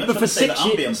United fan. You're But trying for to say that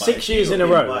I'm being 6 biased. years You're in a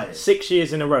being row, biased. 6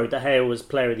 years in a row, De Gea was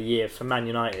Player of the Year for Man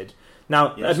United.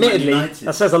 Now, Yeah, that's Man admittedly, United.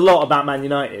 that says a lot about Man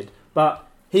United, but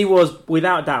he was,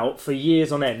 without doubt, for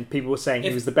years on end, people were saying he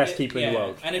was the best keeper in the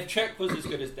world. And if Czech was as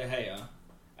good as De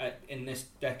Gea in this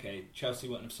decade, Chelsea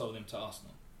wouldn't have sold him to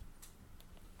Arsenal.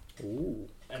 Ooh,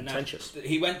 And contentious.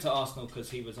 he went to Arsenal because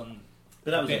he was on.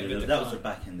 But that was bit of a that was the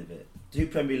decline. back end of it. 2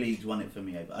 Premier Leagues won it for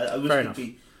me. But I was Fair going to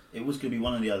be. It was going to be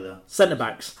one or the other. Centre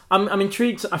backs. I'm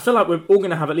intrigued. I feel like we're all going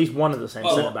to have at least one of the same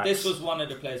centre Well, backs. this was one of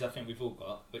the players I think we've all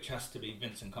got, which has to be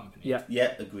Vincent Kompany. Yeah.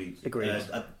 Yeah, agreed. Agreed.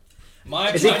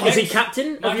 Is he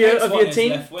captain my of your next one is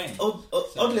team? Left wing.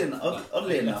 Oddly like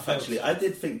enough, left actually, field. I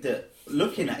did think that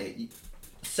looking at it,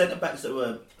 centre backs that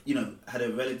were had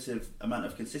a relative amount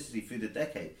of consistency through the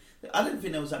decade. I didn't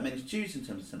think there was that many to choose in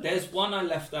terms of centre backs. There's one I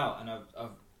left out, and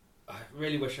I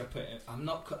really wish I put it. I'm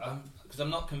not because I'm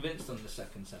not convinced on the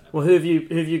second centre. Well, who have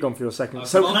you gone for your second? I've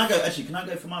So gone- Can I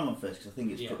go for my one first? Because I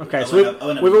think it's Yeah. probably- okay, I so won't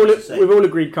have we've much to say. all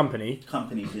agreed Company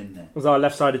Company's in there. was our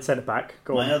left-sided centre back.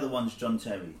 Go My on. other one's John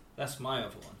Terry. That's my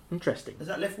other one. Interesting. Is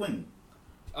that left wing?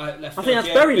 Left I field, think that's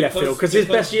yeah, very left field because his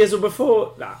best years were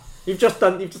before that. You've just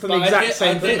done the exact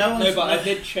same thing. But I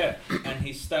did check, and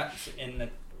his stats in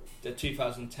the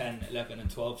 2010, 11, and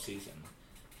 12 season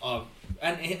are,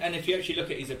 and if you actually look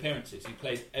at his appearances, he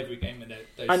played every game in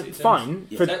those And seasons. fine,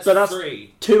 Yeah. but that's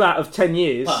 3. 2 out of 10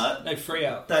 years. But No, 3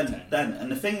 out of 10. Dan,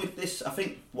 and the thing with this, I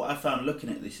think what I found looking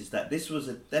at this is that this was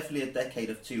definitely a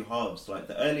decade of 2 halves. Like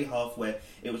the early half where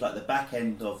it was like the back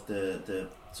end of the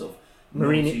sort of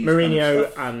noughties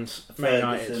Mourinho kind of stuff, and Man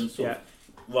Ferguson United. sort Yeah.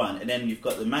 of run, and then you've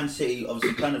got the Man City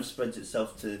obviously kind of spreads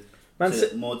itself to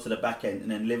more to the back end, and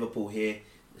then Liverpool here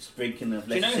sprinkling of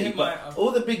Do you Leicester know City. who But my- all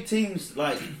the big teams,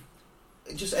 like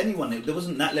just anyone, there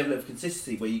wasn't that level of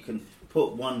consistency where you can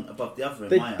put one above the other.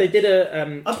 In my They eyes. did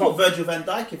a I put Virgil van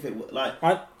Dijk if it were like.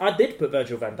 I did put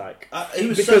Virgil van Dijk. He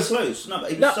was Because- so close. No,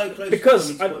 but he was so close.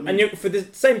 Because for me to put him in. for the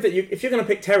same thing, if you're going to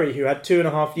pick Terry, who had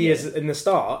 2.5 years in the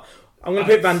start, I'm going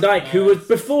to pick Nice, Van Dijk, who was nice.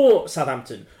 before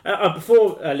Southampton,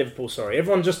 before Liverpool. Sorry,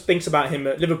 everyone just thinks about him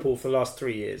at Liverpool for the last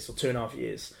 3 years or 2.5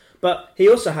 years, but he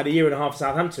also had a year and a half at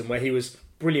Southampton where he was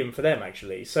brilliant for them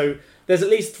actually. So there's at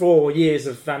least 4 years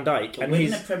of Van Dijk, But and win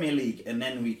he's the Premier League and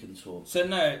then we can talk. So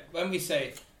no, when we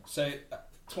say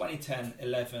 2010,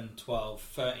 11, 12,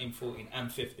 13, 14,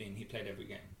 and 15, he played every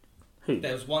game. who?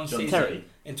 There was one John season Terry.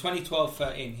 in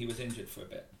 2012-13 he was injured for a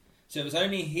bit. So it was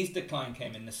only his decline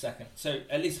came in the second. So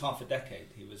at least half a decade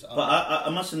he was. But I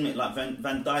must admit, like Van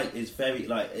Dijk is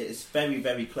it's very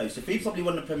very close. If he probably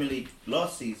won the Premier League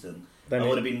last season, Then I he-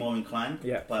 would have been more inclined.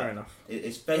 Yeah, but fair enough.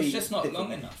 It's very. It's just not difficult.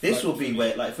 long enough. This Like, will be for me.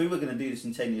 where, like, if we were going to do this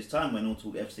in 10 years' time, when All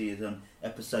Talk FC is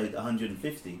episode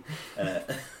 150,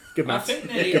 Good I maths.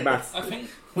 think Good maths. I think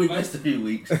We missed a few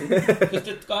weeks. because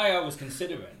the guy I was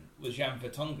considering was Jan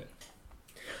Vertonghen.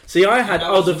 See, I had And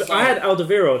I was just like-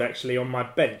 Alderweireld actually on my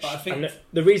bench, But I think- and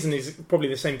the reason is probably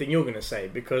the same thing you're going to say,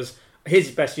 because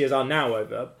his best years are now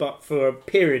over. But for a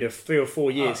period of 3 or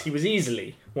 4 years, he was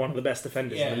easily one of the best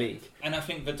defenders in the league. And I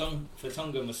think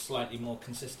Vertonghen was slightly more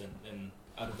consistent than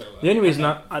Alderweireld. The only reason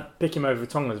I'd pick him over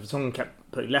Vertonghen is Vertonghen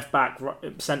kept putting left back,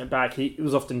 centre back. He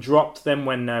was often dropped. Then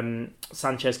when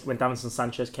Davinson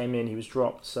Sanchez came in, he was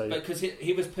dropped. So because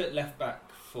he was put left back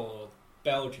for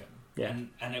Belgium. Yeah.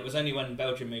 And it was only when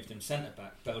Belgium moved him centre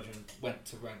back, Belgium went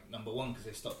to rank number 1 because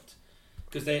they stopped.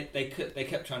 Because they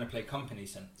kept trying to play company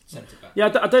centre back. yeah,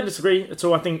 I don't disagree at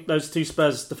all. I think those two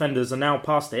Spurs defenders are now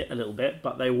past it a little bit,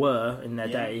 but they were in their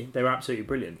day. They were absolutely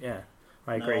brilliant. Yeah,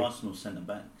 I agree. No Arsenal centre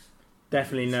backs.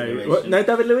 Definitely no. Consideration. What, no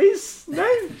David Luiz? No,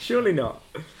 surely not.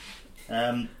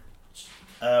 Right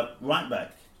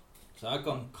back. So I've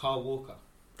gone Kyle Walker.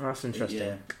 That's interesting.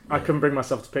 Yeah, I couldn't bring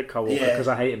myself to pick Kyle Walker Yeah. because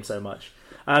I hate him so much.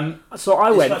 So I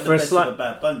It's went like for the a best slight. of a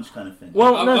bad bunch kind of thing.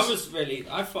 Well, I no. was really.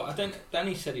 I thought.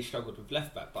 Danny said he struggled with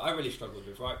left back, but I really struggled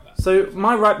with right back. So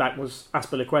my right back was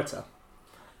Azpilicueta,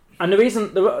 and the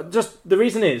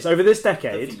reason is over this I don't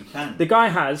decade, think you can. the guy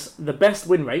has the best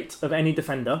win rate of any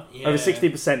defender, over Yeah.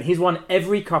 60%. He's won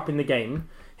every cup in the game.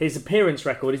 His appearance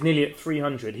record is nearly at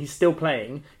 300. He's still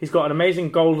playing. He's got an amazing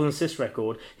goal and assist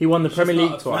record. He won the He's Premier not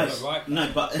League a player, twice. right?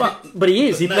 No, But he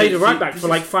is. He But no, played a right see, back this for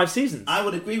is- like 5 seasons. I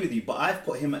would agree with you, but I've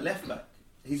put him at left back.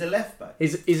 He's a left back.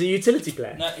 He's a utility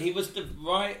player. No, he was the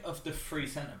right of the 3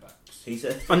 centre backs. He's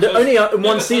a Only in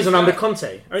one but season that's under right.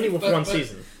 Conte. Only for But- one but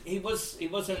season. He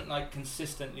wasn't like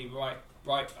consistently right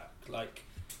back. Like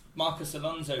Marcus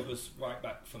Alonso was right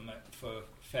back for a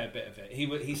fair bit of it.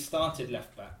 He started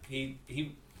left back. He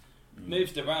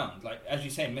moved around, like as you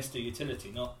say, Mr.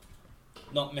 Utility, not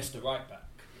Mr. Right back.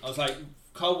 I was like,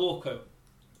 Kyle Walker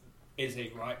is a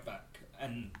right back,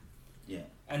 and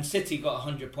City got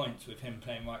 100 points with him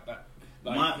playing right back.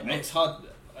 Like it's hard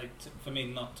for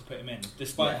me not to put him in,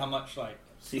 despite how much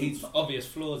he's obvious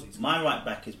flaws. My right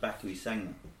back is Bakary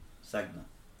Sagna.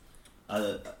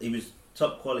 He was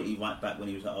top quality right back when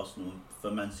he was at Arsenal,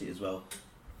 for Man City as well.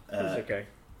 It's okay.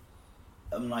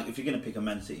 I'm like, if you're going to pick a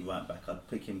Man City right back, I'd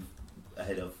pick him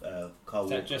ahead of Kyle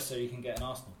Is Walker. that just so you can get an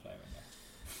Arsenal player in there?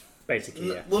 Basically,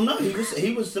 yeah. Well, no,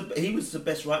 he was the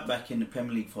best right back in the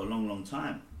Premier League for a long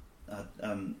time,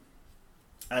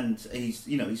 and he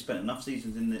spent enough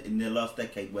seasons in the last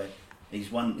decade where he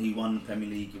won the Premier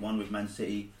League, he won with Man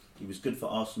City. He was good for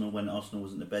Arsenal when Arsenal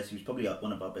wasn't the best. He was probably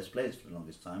one of our best players for the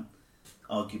longest time,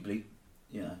 arguably.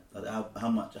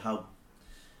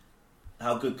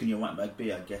 How good can your right back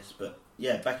be? I guess, but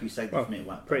yeah, Bakary Sagna for me at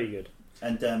right back. Pretty good.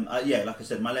 And like I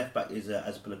said, my left back is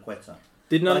Azpilicueta.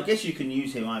 Did But I not guess you can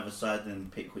use him either side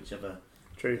and pick whichever.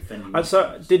 true. defender you want.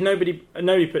 So did nobody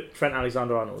put Trent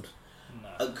Alexander-Arnold?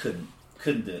 No.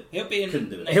 Couldn't do it. He'll be in. Couldn't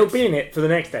do it. He'll be in it for the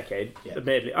next decade. Yeah.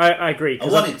 Admittedly, I agree. I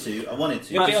 'cause wanted to.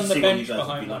 He'll be just on to the see what you bench guys would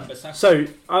behind be like. Wan-Bissaka. So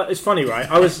it's funny,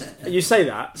 right? You say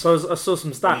that. So I saw some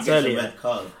When he stats gets a earlier. red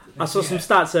card. I saw some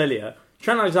stats earlier.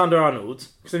 Trent Alexander-Arnold,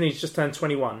 because he's just turned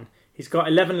 21, he's got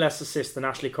 11 less assists than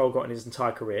Ashley Cole got in his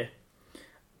entire career,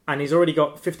 and he's already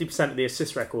got 50% of the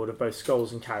assist record of both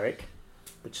Scholes and Carrick,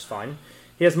 which is fine.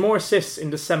 He has more assists in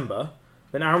December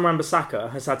than Aaron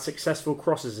Wan-Bissaka has had successful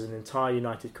crosses in his entire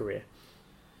United career.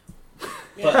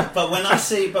 But when I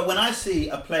see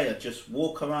a player just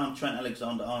walk around Trent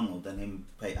Alexander-Arnold and him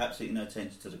pay absolutely no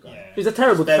attention to the guy, Yeah. He's a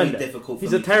terrible It's very defender. difficult for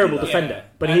He's me a to terrible do that. defender, Yeah.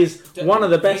 but And he's d- one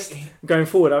of the best he- going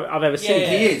forward I've ever seen. Yeah.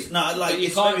 he is. No, like You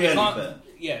it's can't- very you early. can't- But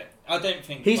Yeah, I don't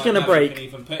think He's Mike gonna Maverick break can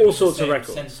even put all him in sorts the of same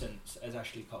records. sentence as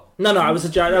Ashley Cole. No, it was a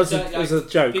joke. That was Like, it was a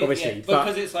joke, be- obviously. yeah, but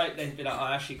because it's like they'd be like, "Oh,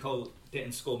 Ashley Cole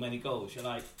didn't score many goals." You're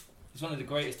like, he's one of the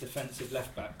greatest defensive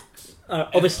left backs.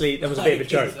 obviously, there was a bit of a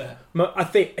joke. He's, I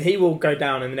think he will go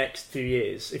down in the next few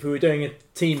years. If we were doing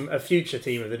a future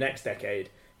team of the next decade,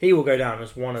 he will go down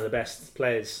as one of the best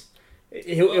players.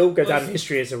 He'll go down in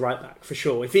history as a right back for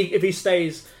sure. If he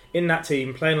stays in that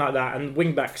team playing like that, and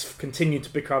wing backs continue to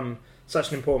become such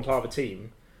an important part of a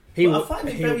team, I find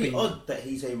it very odd that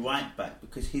he's a right back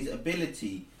because his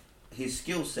ability, his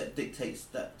skill set dictates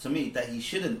that to me that he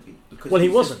shouldn't be. Because Well, he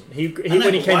he's wasn't. just- He I know,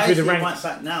 when he but came why through is the he ranks. right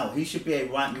back now? He should be a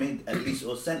right mid at least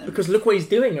or centre. Because look what he's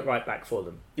doing at right back for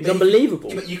them. He's But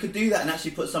unbelievable. But you could do that and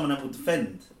actually put someone who will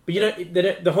defend. But you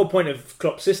know, the whole point of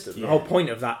Klopp's system, the Yeah. whole point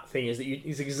of that thing is that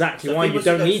is exactly So if why he you was to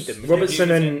don't go need them. s- Robertson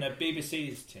he was and in the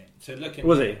BBC's team. So looking,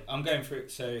 Was he? I'm going through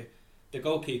it. So the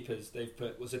goalkeepers they've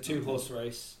put was a 2-horse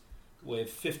race with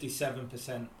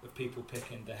 57% of people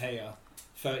picking De Gea,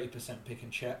 30%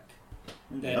 picking Czech.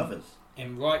 And Then- the others.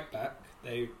 In right back,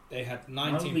 they had I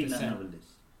haven't read that 19%. other list.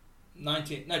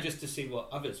 just to see what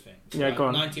others think. Yeah, go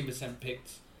on. 19%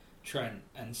 picked Trent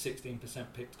and 16%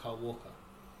 picked Kyle Walker.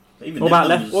 Even What about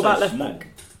them numbers what are about so left small. back?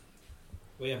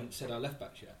 We haven't said our left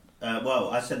backs yet. Well,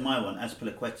 I said my one,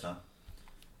 Azpilicueta.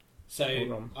 So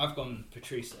Hold on. I've gone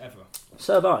Patrice Evra.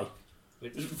 So have I.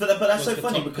 Which But that's was so the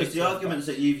funny top because pick the left arguments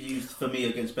that you've used for me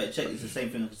against Betchet is the same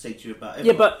thing I could say to you about.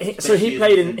 Yeah, but so he Especially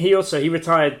played as- in. He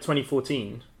retired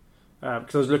 2014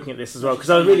 because I was looking at this as well because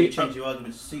I was You really. change your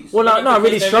arguments to suit Well, yourself. no, I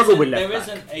really Because struggle with there left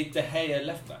back. isn't a De Gea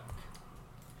left back.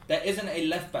 There isn't a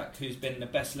left back who's been the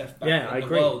best left back Yeah, I in the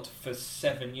agree. world for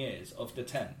 7 years of the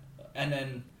 10. And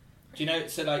then, do you know?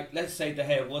 So like, let's say De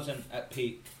Gea wasn't at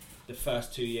peak the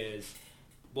first 2 years,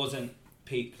 wasn't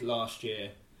peak last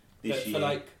year. This But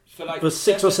year. for like For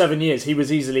 6 or 7 years, he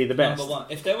was easily the best. number one.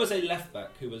 If there was a left back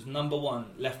who was number one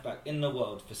left back in the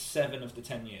world for 7 of the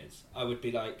 10 years, I would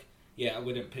be like, yeah, I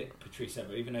wouldn't pick Patrice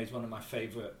Evra, even though he's one of my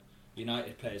favourite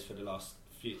United players for the last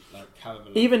few, like however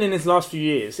long. Even in his last few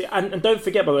years, and don't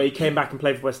forget by the way, he came back and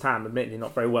played for West Ham. Admittedly,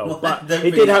 not very well, Well, but don't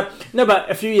he bring did that- have But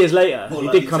a few years later, More he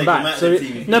likely did to come take him back. out So of the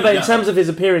team if no, he but in was terms out. of his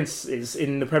appearances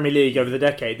in the Premier League over the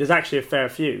decade, there's actually a fair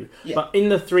few. Yeah. But in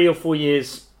the 3 or 4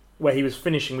 years where he was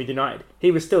finishing with United, he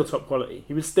was still top quality.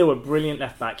 He was still a brilliant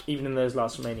left back, even in those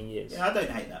last remaining years. Yeah, I don't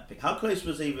hate that pick. How close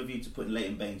was either of you to putting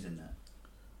Leighton Baines in there?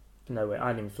 No way, I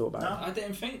hadn't even thought about No. it. I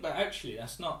didn't think, but actually,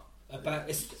 that's not a bad.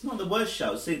 It's not the worst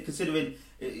shout, considering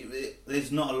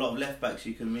there's not a lot of left backs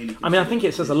you can really. I mean, I consider. think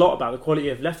it says a lot about the quality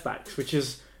of left backs, which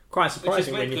is quite Which is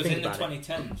surprising weird when you because think in the about it.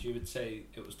 2010s, you would say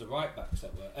it was the right backs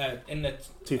that were in the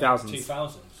 2000s.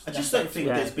 2000s. I just Left don't backs think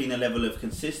were- there's been a level of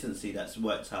consistency that's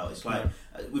worked out. It's like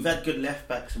we've had good left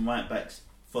backs and right backs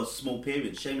for small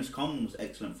periods. Seamus Coleman was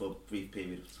excellent for a brief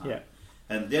period of time. Yeah.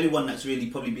 The only one that's really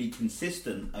probably been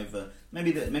consistent over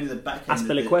maybe the back end. of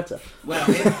the- Azpilicueta. Well,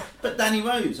 yeah, but Danny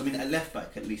Rose. I mean, at left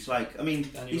back at least. Like, I mean,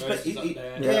 Danny he's Rose is up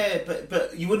there. yeah,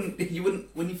 but you wouldn't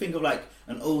when you think of like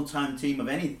an all-time team of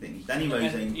anything. Danny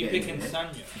Rose ain't You getting pick in it.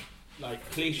 Sanya.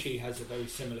 Like Clichy has a very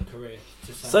similar career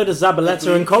to Sanya. So does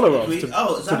Zabaleta and Kolarov. To be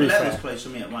Zabaleta was fair. close for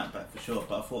me at right back for sure,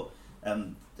 but I thought,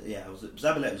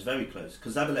 Zabaleta was very close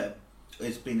because Zabaleta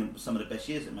has been in some of the best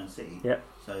years at Man City. Yeah.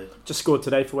 So Just scored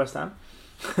today for West Ham.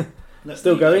 look,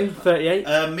 Still there you going, go. 38.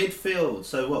 Midfield.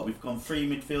 So what? We've gone 3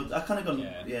 midfield. I kind of gone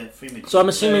 3 midfield. So I'm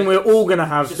assuming we're all going to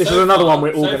have. So This is so another far- one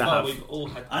we're all so going to far have. We've all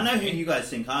had. I know who you guys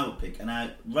think I would pick, and I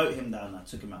wrote him down. and I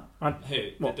took him out. Who?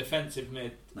 What? The defensive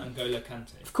mid, No. N'Golo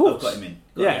Kante. Of I've course. got him in.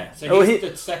 Yeah. So Oh, he's he-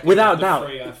 the second without of the doubt,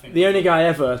 3, I think. The only guy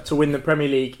ever to win the Premier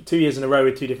League 2 years in a row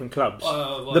with 2 different clubs.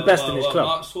 The best in his club.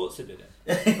 Mark Schwarzer did it.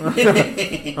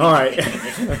 All right.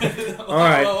 All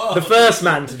right. The first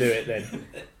man to do it then.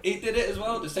 He did it as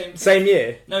well. The same. Same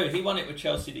year. No, he won it with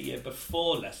Chelsea the year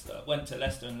before Leicester. Went to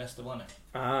Leicester and Leicester won it.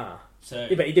 Ah. So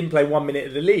Yeah, but he didn't play 1 minute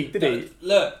of the league, did he?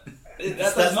 Look, that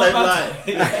does That's not no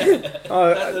matter. Yeah,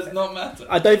 Oh, that does not matter.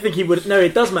 I don't think he would. No,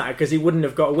 it does matter because he wouldn't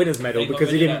have got a winner's medal They got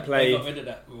because he rid of didn't that- They play. got rid of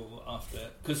that rule after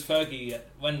because Fergie,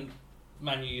 when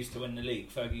Man U used to win the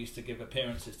league, Fergie used to give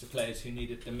appearances to players who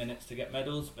needed the minutes to get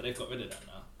medals, but they've got rid of that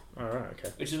now. All right. Okay.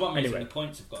 Which is one reason Anyway. the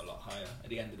points have got a lot higher at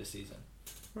the end of the season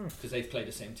because they've played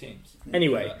the same teams.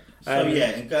 Anyway, So Um,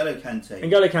 N'Golo Kante.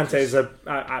 N'Golo Kante is a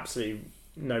absolutely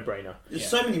no-brainer. There's Yeah.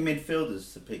 so many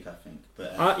midfielders to pick. I think,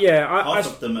 but Yeah, half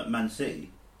of them at Man City.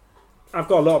 I've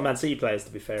got a lot of Man City players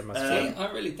to be fair. In my team. I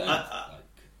really don't.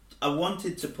 I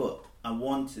wanted to put.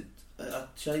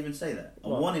 Shall I even say that? I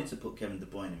What? wanted to put Kevin De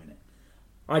Bruyne in it,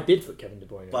 I did put Kevin De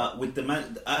Bruyne. in. but with the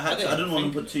man, I didn't didn't want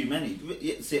think- to put too many.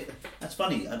 Yeah, see, that's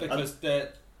funny. because the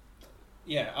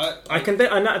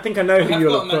I think I know I who have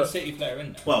you'll got a have Man put. City player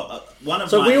in there. well, one of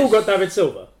So mine we all is- got David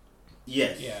Silva.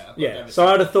 yes. Yeah, I've got Yeah. David So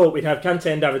I'd have thought we'd have Kante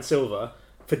and David Silva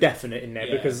for definite in there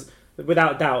Yeah. because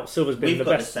without doubt Silva's been We've the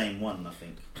got best. the same one, I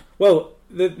think. Well,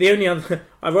 the only other,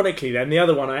 ironically, then the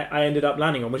other one I ended up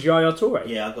landing on was Yaya Toure.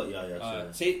 Yeah, I got Yaya.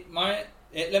 Toure. See, let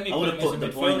me I put would've him as a put De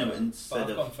Bruyne midfielder, but instead I've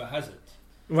of- gone for Hazard,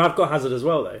 Well, I've got Hazard as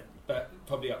well though. but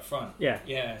probably up front. Yeah.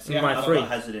 Yeah, see, My I've three. got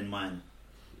Hazard in mine.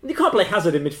 You can't play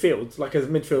Hazard in midfield like a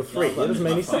midfield three. No, It doesn't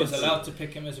make any I I was sense. allowed to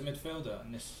pick him as a midfielder,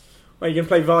 and this. Well, you can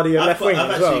play Vardy at left wing I've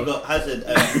as actually well. got Hazard.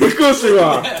 Of course you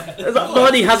are.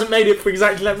 Vardy hasn't made it for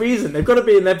exactly that reason. They've got to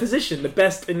be in their position, the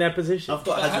best in their position. I've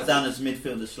got But Hazard down as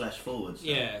midfielder / forward. So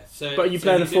Yeah, so. But are you so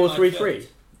playing a he's in my 4-3-3? field.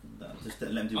 no, just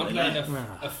don't let him do I'm what he playing likes.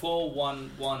 a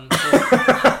 4-1-1-4.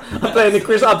 I'm playing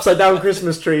the upside down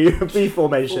Christmas tree B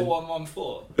formation.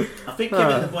 4-1-1-4. I think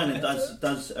Kevin De Bruyne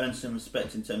does earn some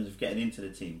respect in terms of getting into the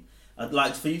team. I'd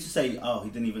like for you to say, "Oh, he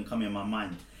didn't even come in my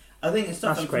mind." I think it's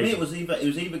tough. That's And for me, crazy. it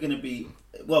was either going to be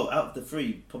out of the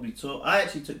three, probably two. I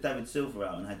actually took David Silva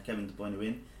out and had Kevin De Bruyne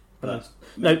in. But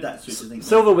No, that's what I think.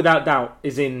 Silva without doubt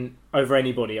is in over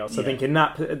anybody else. I Yeah. think in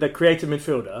that the creative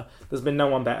midfielder, there's been no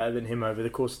one better than him over the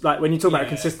course. Like when you talk about Yeah.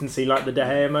 consistency, like the De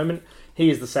Gea moment, he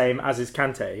is the same as is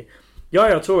Kante.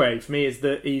 Yaya Toure for me is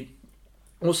that he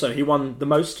won the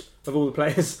most of all the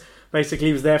players. Basically,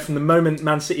 he was there from the moment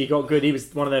Man City got good. He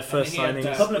was one of their first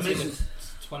signings. Problem was is- it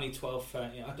 2012,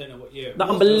 13, I don't know what year. it That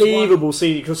was. unbelievable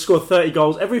season. He could score 30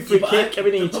 goals, every free Yeah, but kick,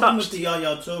 everything he the problem with touched. the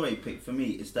Yaya Toure pick for me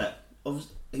is that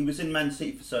obviously he was in Man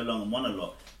City for so long and won a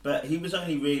lot, but he was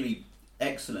only really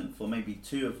excellent for maybe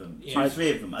 2 of them, Yeah. 3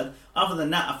 of them. Other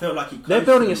than that, I felt like he. They're coasted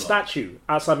building a lot. statue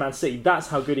outside Man City. That's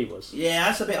how good he was. Yeah,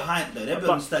 that's a bit hype though. They're But-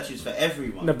 building statues for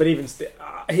everyone. No, but even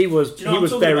he was Do you know what I'm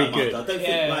talking very about, Mark? good. I don't Yeah.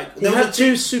 think like He there had was a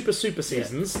 2 super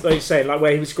seasons, like you say, like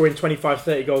where he was scoring 25,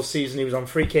 30 goals a season. He was on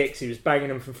free kicks. He was banging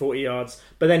them from 40 yards.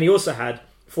 But then he also had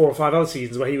 4 or 5 other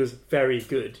seasons where he was very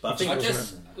good. But I think I it was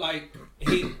just like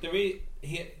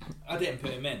I didn't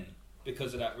put him in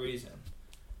because of that reason.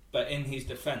 But in his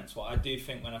defence, what I do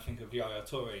think when I think of Yaya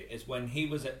Toure is when he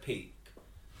was at peak,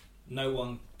 no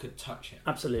one could touch him.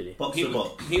 absolutely. box He to was,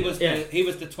 box. he was Yeah. he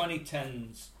was the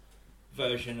 2010s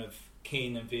version of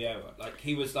Keane and Vieira. Like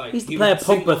he was like He's the he player was Pogba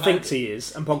single-handed. thinks he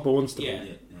is, and Pogba wants to Yeah.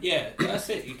 be. Yeah, that's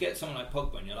it. You get someone like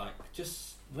Pogba, and you're like,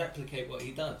 just replicate what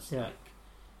he does. Yeah.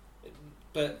 Like,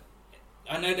 but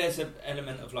I know there's an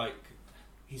element of like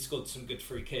he scored some good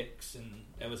free kicks, and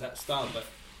there was that style, but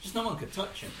just no one could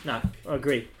touch him. No, I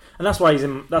agree, and that's why he's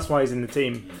in. That's why he's in the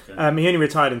team. Okay. He only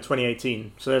retired in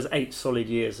 2018, so there's 8 solid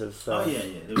years of. oh yeah.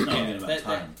 There was no Yeah, argument about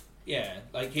time. Yeah,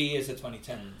 like he is a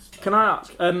 2010s. Can I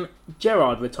ask?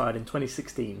 Gerrard retired in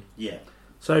 2016. Yeah.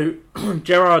 So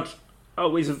Gerrard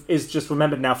is just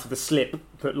remembered now for the slip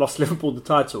that lost Liverpool the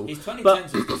title. His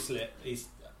 2010s is the slip. His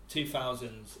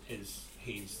 2000s is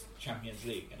his Champions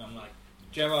League, and I'm like,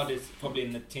 Gerrard is probably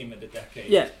in the team of the decade.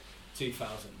 Yeah.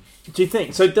 2000. Do you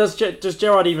think so? Does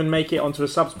Gerrard even make it onto a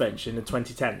subs bench in the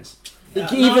 2010s? No,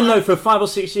 Even no, though for 5 or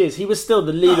 6 years he was still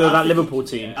the leader No, of I that think Liverpool he-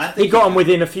 team, yeah. I he think got he on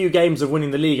within a few games of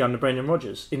winning the league under Brendan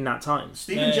Rodgers in that time.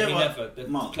 Steven No, he Gerrard. never. The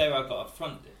Mark. player I got up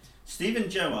front did. Steven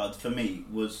Gerrard for me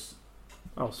was.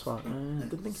 Oh, sorry, I didn't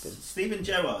think of it. Steven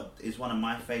Gerrard is one of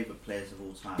my favourite players of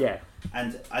all time. Yeah,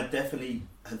 And I definitely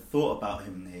had thought about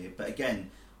him here, but again,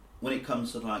 when it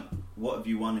comes to like, what have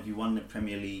you won? Have you won the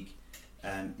Premier League?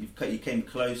 You came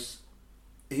close.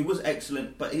 He was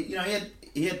excellent, but he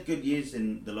had good years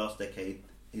in the last decade.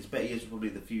 His better years were probably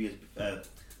the few years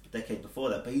decade before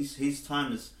that. But his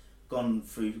time has gone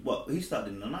through. What he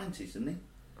started in the 90s, didn't he?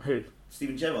 who?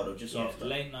 Steven Gerrard, or just Yeah, after?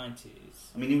 late 90s.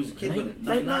 I mean, he was a kid. Late- wasn't he?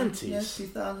 late 99? 90s? Yeah,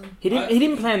 2000. He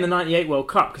didn't play in the '98 World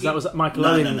Cup because that was Michael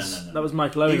No, no, Owen's. no. That was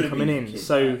Michael He Owen would have coming been in. the kid.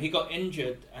 So He got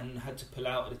injured and had to pull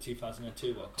out of the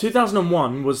 2002 World Cup.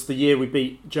 2001 was the year we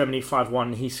beat Germany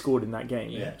 5-1. He scored in that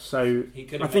game. Yeah. So He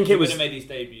could I have. think He it would was. have made his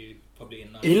debut probably in.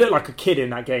 90s. He looked like a kid in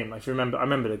that game. Like, if you remember, I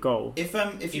remember the goal. If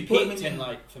He you put him peaked in, in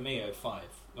like for me 05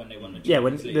 when they won the Champions Yeah,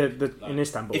 when League. the Like, in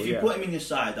Istanbul. if you yeah. put him in your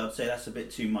side, I'd say that's a bit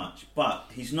too much. But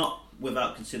he's not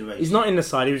without consideration. He's not in the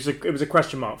side. It was a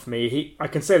question mark for me. I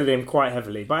considered him quite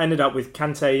heavily, but I ended up with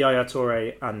Kante, Yaya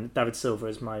Toure, and David Silva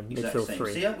as my Exact midfield same.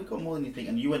 3. See, yeah, we've got more than you think.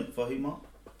 And you went for who, Mark?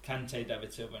 Kante,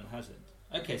 David Silva, and Hazard.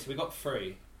 Okay, so we got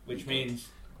 3, which means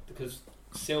because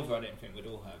Silva I didn't think we'd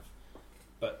all have,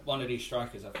 but one of these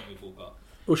strikers I think we've all got.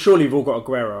 Well, surely we've all got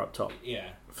Aguero up top. Yeah,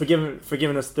 For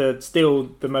giving us still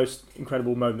the most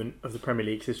incredible moment of the Premier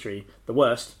League's history, the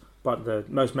worst, but the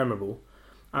most memorable,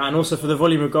 and also for the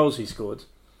volume of goals he scored.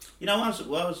 You know, I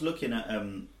was looking at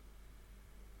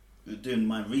doing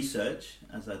my research,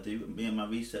 as I do, me and my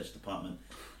research department.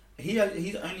 He's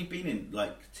only been in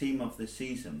like team of the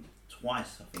season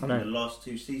twice, I think, I know. in the last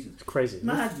 2 seasons. It's crazy. isn't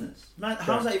it? Madness.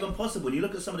 How's that even possible? You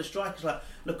look at some of the strikers, like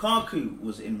Lukaku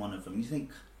was in one of them. You think,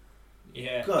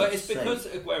 yeah. God's But it's because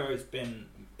Aguero's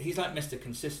he's like Mr.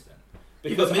 Consistent.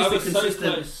 Because Mr. I was so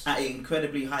Consistent close. at an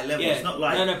incredibly high level. Yeah. It's not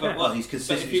like, No, but well, he's but if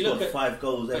consistently you look scored at- 5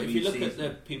 goals But every if you look season. at the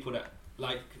people that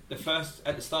like the first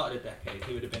at the start of the decade,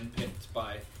 he would have been pipped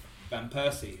by Van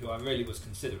Persie, who I really was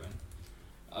considering.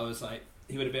 I was like,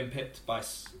 he would have been pipped by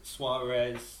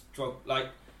Suarez, like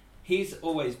he's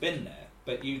always been there.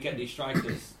 But you get these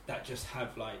strikers that just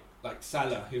have like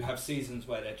Salah, who have seasons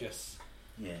where they're just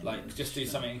Yeah, like just do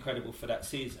something incredible for that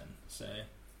season. So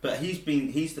But he's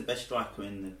the best striker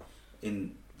in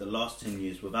the last 10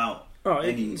 years without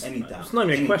any doubt. It's not even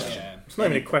a Any question. doubt. It's not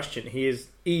even a Any- question. He is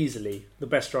easily the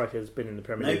best striker that's been in the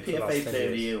Premier No League for the last PFA 10 Player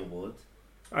of the years. Year award.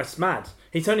 That's mad.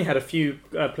 He's only had a few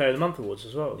Player of the Month awards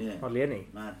as well. Yeah. Hardly any.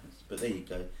 Madness. But there you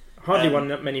go. Hardly Um, won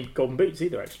that many Golden Boots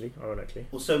either, actually, ironically.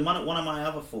 Also, one of my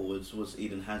other forwards was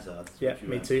Eden Hazard. Yeah, which we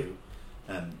me went too.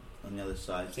 through, on the other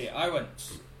side. see, I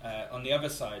went on the other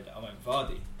side. I went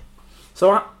Vardy.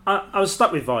 So I was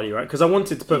stuck with Vardy, right? Because I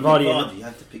wanted to put Vardy in. You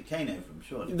had to pick Kane over him,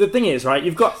 surely. The thing is, right?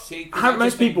 You've got how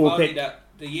most people will pick. That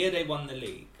the year they won the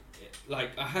league,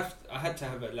 like I had to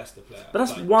have a Leicester player. But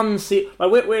that's like, one season.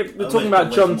 Like we're talking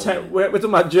about John. We're talking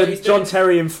about John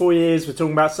Terry in 4 years. We're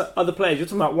talking about other players. You're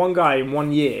talking about one guy in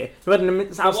 1 year who had an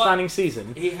outstanding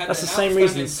season. That's the same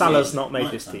reason Salah's not made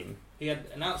this team. He had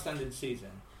an outstanding season,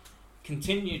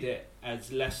 continued it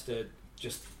as Leicester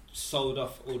just sold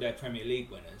off all their Premier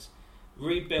League winners,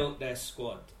 rebuilt their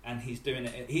squad, and he's doing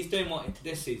it. He's doing what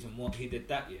this season, what he did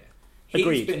that year.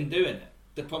 He's been doing it.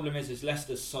 The problem is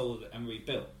Leicester sold and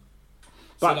rebuilt.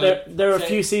 But so there are a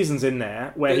few seasons in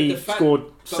there where he scored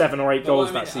 7 or 8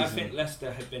 goals that season. I think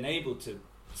Leicester had been able to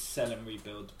sell and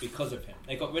rebuild because of him.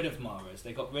 They got rid of Mahrez.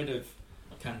 They got rid of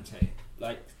Kante.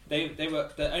 Like they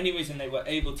were the only reason they were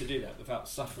able to do that without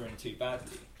suffering too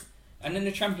badly. And in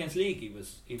the Champions League, he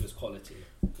was quality.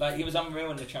 Like he was unreal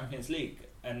in the Champions League.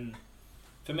 And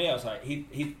for me, I was like,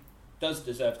 he does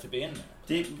deserve to be in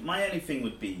there. My only thing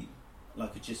would be,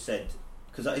 like I just said,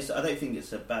 because I don't think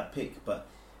it's a bad pick, but.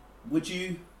 Would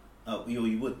you? Oh,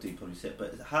 you would do probably say,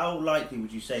 but how likely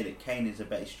would you say that Kane is a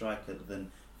better striker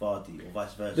than Vardy, or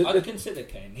vice versa? I'd consider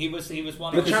Kane. He was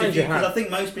one. The challenge because I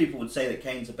think most people would say that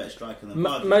Kane's a better striker than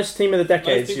Vardy. Most team of the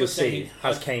decades you'll see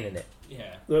has Kane in it.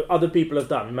 Yeah. The other people have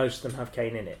done. Most of them have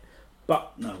Kane in it.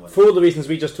 But no way. For all the reasons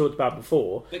we just talked about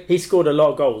before, he scored a lot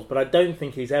of goals, but I don't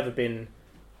think he's ever been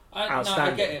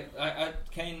outstanding. No, I get it.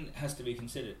 Kane has to be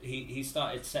considered. He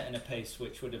started setting a pace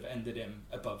which would have ended him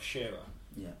above Shearer.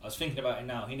 Yeah. I was thinking about it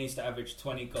now. He needs to average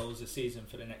 20 goals a season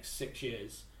for the next 6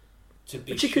 years to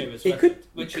beat Shearer's record,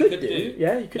 which he could do.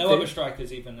 Yeah, he could no do. Other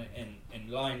strikers even in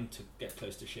line to get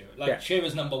close to Shearer. Like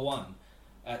Shearer's number 1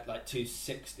 at like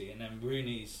 260, and then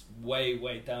Rooney's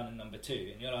way down in number 2,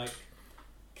 and you're like,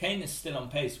 Kane is still on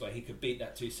pace where he could beat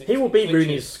that 260. He will beat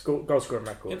Rooney's goal scoring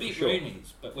record. He'll beat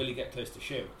Rooney's, but will he get close to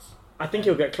Shearer's? I think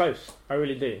he'll get close. I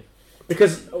really do,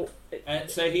 because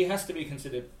so he has to be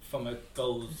considered from a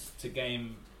goals to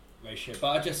game ratio. But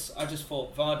I just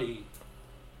thought Vardy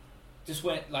just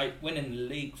went like winning the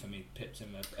league for me pipped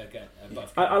him again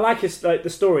above. I like his the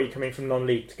story coming from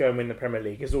non-league to go and win the Premier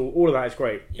League. Is all of that is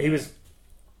great. Yeah. He was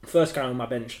first guy on my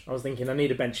bench. I was thinking I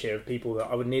need a bench here of people that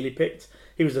I would nearly picked.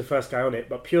 He was the first guy on it,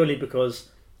 but purely because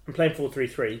I'm playing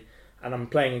 4-3-3 and I'm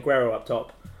playing Aguero up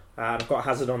top. And I've got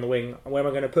Hazard on the wing. Where am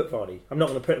I going to put Vardy? I'm not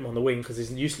going to put him on the wing because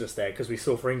he's useless there. Because we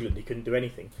saw for England he couldn't do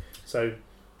anything. So,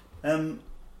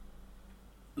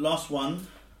 last one.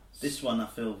 This one I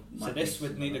feel. So this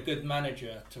would need a good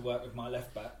manager to work with my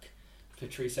left back,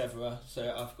 Patrice Evra.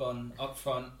 So I've gone up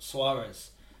front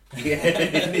Suarez.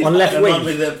 On left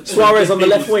wing. Suarez on the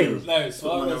left wing. No,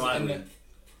 Suarez in the.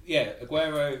 Yeah,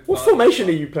 Aguero. What formation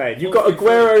are you playing? You've got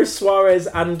Aguero, Suarez,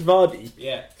 and Vardy.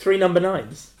 Yeah. 3 number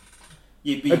 9s.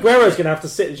 Aguero's going to have to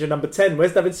sit as your number 10.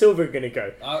 Where's David Silva going to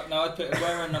go? No, I'd put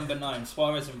Aguero number 9.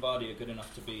 Suarez and Vardy are good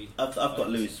enough to be. I've got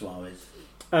Luis Suarez.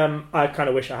 I kind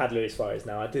of wish I had Luis Suarez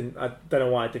now. I don't know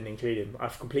why I didn't include him.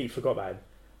 I've completely forgot about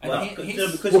him.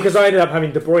 Because I ended up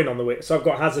having De Bruyne on the wing, so I've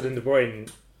got Hazard and De Bruyne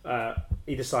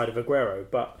either side of Aguero.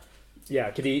 But yeah,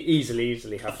 could he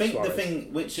easily have? I think Suarez. the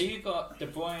thing which so you got De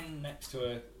Bruyne next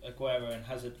to Aguero and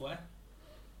Hazard where?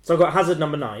 So I've got Hazard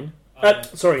number 9.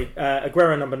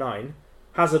 Aguero number 9.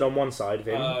 Hazard on one side of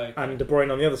him and De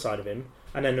Bruyne on the other side of him,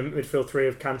 and then the midfield 3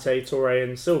 of Kante, Touré,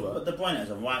 and Silva. But De Bruyne is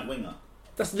a right winger.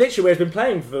 That's literally where he's been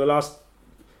playing for the last,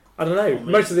 I don't know,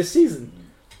 most of this season.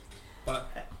 But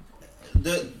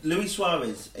Luis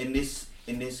Suarez in this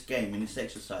game, in this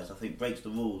exercise, I think breaks the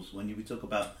rules when we talk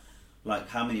about like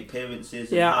how many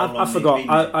appearances. Yeah, and how I forgot.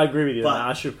 I agree with you. But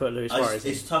I should put Luis Suarez.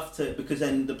 It's tough because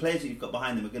then the players that you've got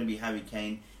behind them are going to be Harry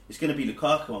Kane. It's going to be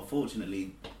Lukaku,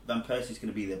 unfortunately. Van Persie's going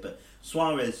to be there, but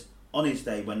Suarez on his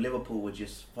day when Liverpool were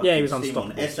just he was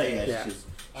unstoppable. On SAS.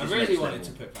 I really wanted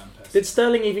to put Van Persie. Did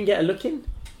Sterling even get a look in?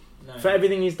 No. For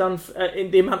everything he's done,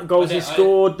 in the amount of goals he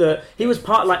scored, he was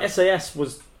part like SAS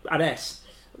was an S.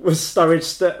 Was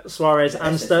Sturridge, Suarez,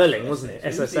 and Sterling, wasn't it?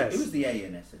 SSS. It was the A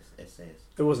in SAS.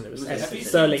 It wasn't. It was Have you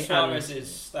Sterling seen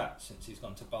Suarez's stats since he's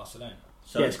gone to Barcelona?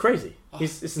 Yeah, it's crazy.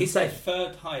 It's he's their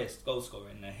 3rd highest goal scorer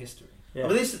in their history. Yeah.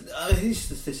 But these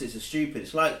statistics are stupid.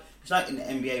 It's like in the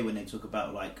NBA when they talk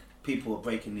about like people are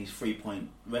breaking these 3-point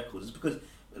records. It's because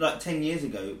like 10 years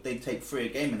ago they'd take 3 a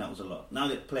game and that was a lot. Now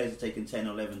that players are taking 10,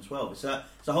 11, 12. It's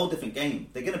a whole different game.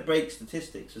 They're going to break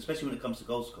statistics, especially when it comes to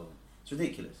goal scoring. It's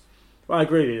ridiculous. Well, I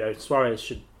agree with you though. Suarez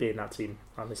should be in that team.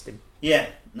 I missed him. Yeah.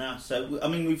 No. So I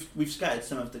mean, we've scattered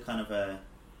some of the kind of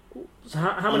so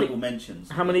how many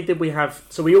mentions. How many did we have?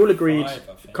 So we all agreed.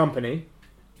 5, Company.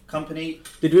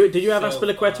 Did you have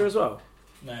Azpilicueta as well?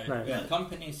 No.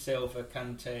 Company, Silva,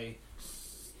 Kante,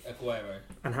 Aguero,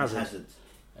 And Hazard.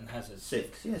 and Hazard.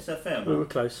 6. Yeah, so fair We were enough.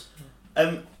 close.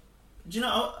 Do you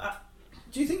know?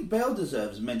 Do you think Bale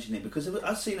deserves mentioning? Because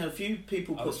I've seen a few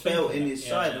people I was put Bale thinking in that, his yeah,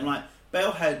 side. yeah. I'm like,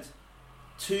 Bale had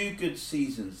 2 good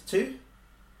seasons. 2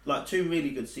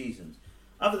 really good seasons.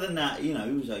 Other than that, he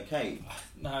was okay.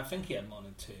 No, I think he had more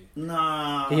than 2.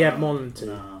 Nah. He had more than 2.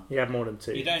 Nah. He had more than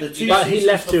 2. You don't, The you 2 don't- But he seasons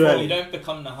left too before- early. you don't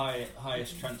become the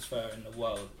highest transfer in the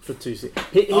world. For 2 seasons.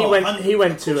 He Oh, went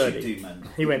 100%, too of course early. you do, man.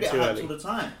 He You went get too hyped early. all the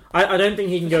time. I don't think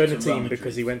he can go in a Such a team Real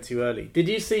because he Madrid. went too early. Did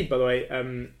you see, by the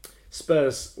way,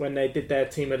 Spurs, when they did their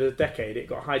team of the decade, it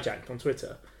got hijacked on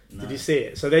Twitter? No. Did you see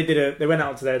it? So they went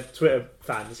out to their Twitter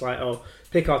fans like, oh,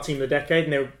 pick our team of the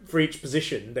decade, and for each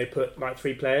position they put like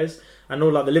 3 players, and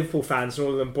all like the Liverpool fans and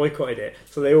all of them boycotted it.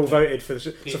 So they all voted for.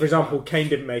 So for example, Kane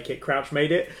didn't make it, Crouch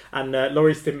made it, and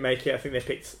Lloris didn't make it. I think they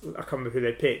picked. I can't remember who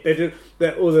they picked.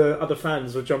 All the other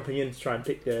fans were jumping in to try and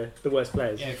pick the worst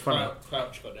players. Yeah, It's funny.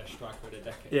 Crouch got their striker of the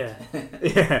decade. Yeah,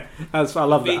 yeah. I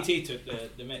love that. BT took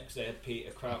the mix. They had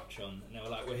Peter Crouch on, and they were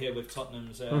like, "We're here with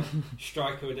Tottenham's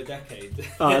striker of the decade."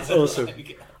 Oh, that's awesome.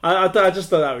 I just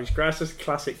thought that was great. That's just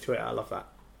classic Twitter. I love that.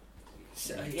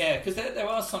 So, yeah, because there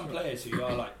are some players who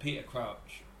are like Peter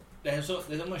Crouch. There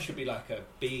almost should be like a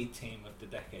B team of the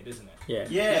decade, isn't it? Yeah.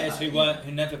 Yeah. Players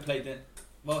who never played it.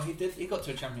 Well, he did. He got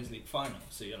to a Champions League final,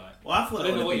 so you're like, Well, I thought I that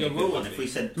don't know would what have been your a good rule one would if be. we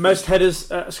said Most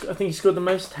headers. I think he scored the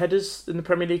most headers in the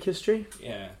Premier League history.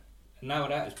 yeah. And now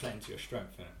that is playing to your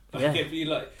strength, isn't it? Like Yeah. if you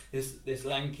like this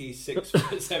lanky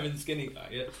 6'7" skinny guy,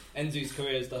 yeah, Enzo's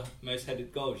career is the most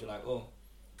headed goals. You're like, oh,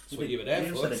 that's what you were there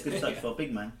You for. said a good touch for a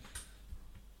big man.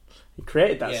 He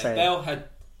created that Yeah, saying.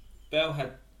 Bale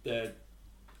had the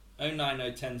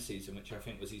 09-010 season, which I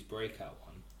think was his breakout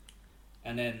one,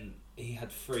 and then he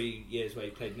had 3 years where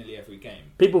he played nearly every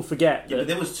game. People forget Yeah, but that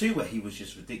there was 2 where he was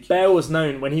just ridiculous. Bale was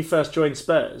known when he first joined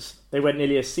Spurs. They went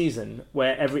nearly a season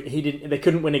where they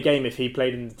couldn't win a game if he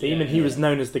played in the team, Yeah, and he yeah. was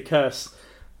known as the curse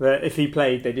that if he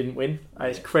played they didn't win.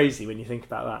 It's Yeah. crazy when you think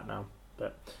about that now.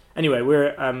 But anyway,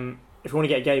 we're if we want to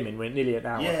get a game in, we're nearly at an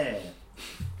hour. Yeah.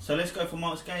 So let's go for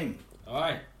Mark's game. All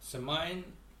right, so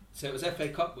it was FA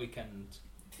Cup weekend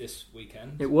this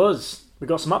weekend. It was. We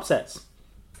got some upsets.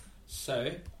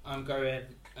 So I'm going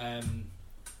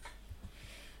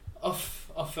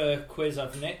off a quiz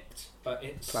I've nicked, but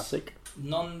it's Classic.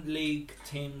 non-league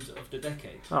teams of the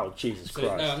decade. Oh Jesus So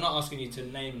Christ! no, I'm not asking you to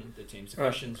name the teams. The Right.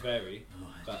 questions vary,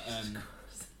 but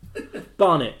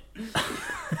Barnet.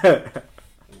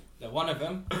 they're one of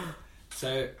them.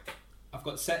 So I've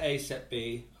got set A, set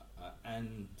B,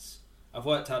 and I've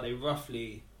worked out they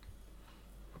roughly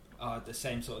are the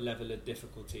same sort of level of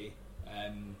difficulty.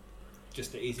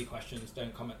 Just the easy questions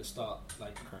don't come at the start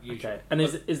like usual. Okay. And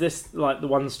is this like the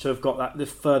ones to have got that the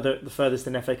furthest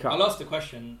in FA Cup? I'll ask the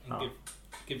question and Oh.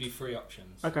 give you 3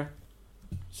 options. Okay.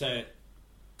 So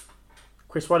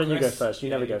Chris, why don't you go Chris- first? You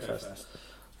yeah, never go first.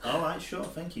 All right, sure.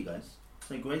 Thank you, guys.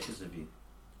 So gracious of you.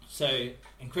 So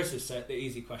in Chris's set, the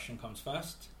easy question comes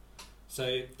first.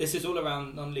 So this is all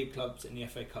around non-league clubs in the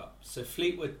FA Cup. So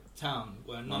Fleetwood Town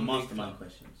were a My non-league mastermind club.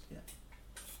 questions. Yeah.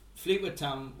 Fleetwood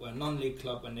Town were a non-league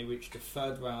club when they reached the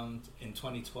 3rd round in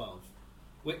 2012.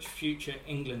 Which future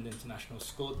England international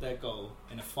scored their goal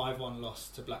in a 5-1 loss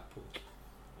to Blackpool?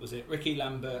 Was it Ricky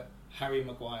Lambert, Harry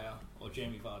Maguire, or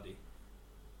Jamie Vardy?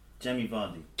 Jamie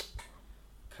Vardy.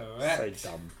 Correct. So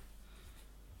dumb.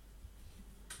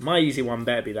 My easy one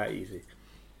better be that easy.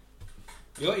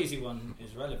 Your easy one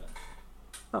is relevant.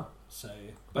 Oh. So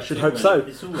I should it- hope so.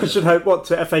 It's all I should hope what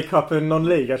to FA Cup and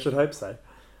non-league. I should hope so.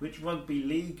 Which rugby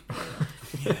league?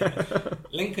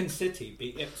 Lincoln City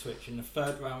beat Ipswich in the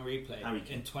 3rd round replay Harry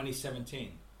Kane. in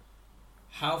 2017.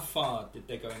 How far did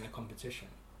they go in the competition?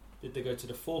 Did they go to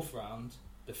the 4th round,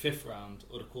 the 5th round,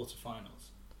 or the quarterfinals?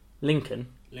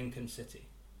 Lincoln. Lincoln City,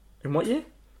 In what year?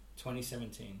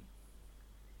 2017.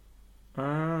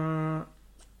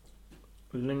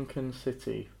 Lincoln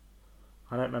City.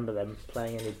 I don't remember them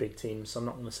playing any big teams, so I'm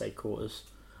not going to say quarters.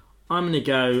 I'm going to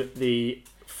go the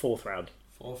 4th round.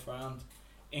 4th round,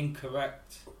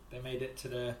 incorrect. They made it to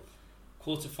the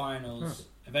quarterfinals,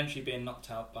 eventually being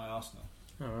knocked out by Arsenal.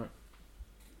 All right.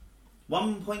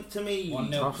 1 point to me.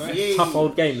 1-0 Tough, Chris. Yay. tough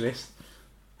old game this.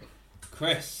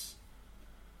 Chris.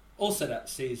 Also that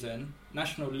season,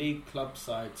 National League club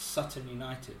side Sutton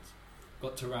United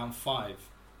got to round 5.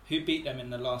 Who beat them in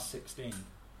the last 16?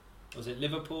 Was it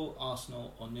Liverpool,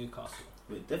 Arsenal, or Newcastle?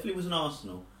 It definitely was an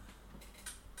Arsenal.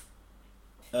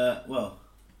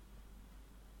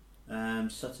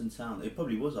 Sutton Town. It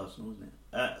probably was Arsenal, wasn't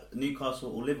it?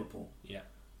 Newcastle or Liverpool. Yeah.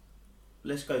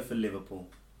 Let's go for Liverpool.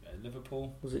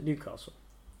 Liverpool. Was it Newcastle?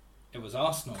 It was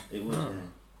Arsenal. It was. Oh.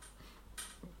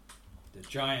 The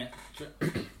giant.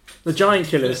 The giant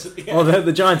killers. Yeah. Or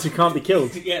the giants who can't be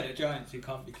killed. Yeah, the giants who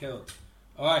can't be killed.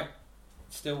 Alright,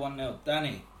 still 1-0.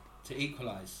 Danny, to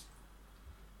equalise.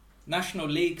 National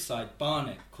League side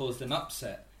Barnet caused an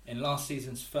upset in last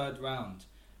season's third round,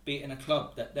 beating a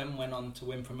club that then went on to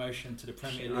win promotion to the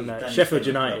Premier League. Danny's Sheffield favourite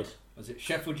United. club. Was it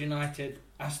Sheffield United,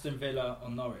 Aston Villa or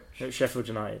Norwich? It was Sheffield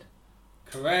United.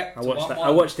 Correct. I watched that. 1-1. I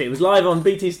watched it. It was live on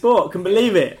BT Sport. Couldn't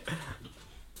believe it.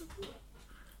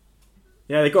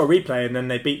 Yeah, they got a replay and then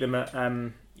they beat them at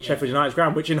Sheffield United's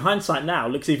ground, which in hindsight now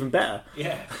looks even better.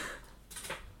 Yeah.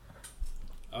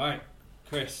 Alright,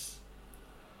 Chris.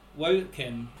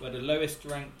 Woking were the lowest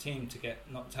ranked team to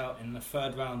get knocked out in the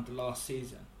third round last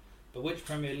season. But which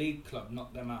Premier League club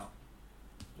knocked them out?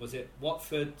 Was it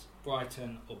Watford,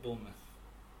 Brighton or Bournemouth?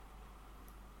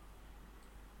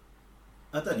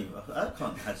 I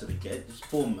can't hazard a guess. It's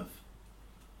Bournemouth.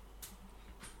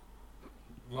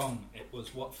 Wrong, it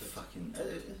was Watford. Fucking.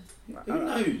 Who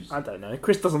knows? I don't know.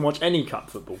 Chris doesn't watch any cup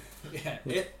football. Yeah,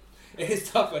 it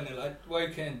is tough when they're like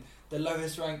Woking, the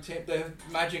lowest ranked team, the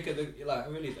magic of the. You're like, I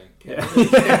really don't care.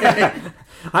 Yeah.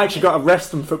 I actually got a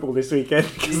rest on football this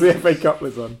weekend because the FA Cup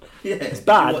was on. Yeah, It's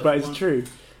bad, but it's true.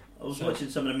 I was watching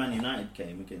some of the Man United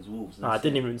game against Wolves. I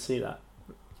didn't even see that.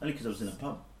 Only because I was in a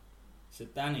pub. So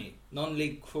Danny,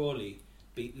 non-league Crawley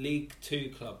beat League 2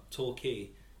 club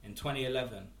Torquay in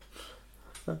 2011.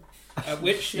 At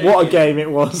which stadium, What a game it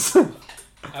was.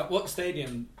 At what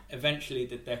stadium eventually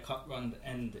did their cup run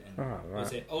end in? Oh, right.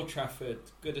 Was it Old Trafford,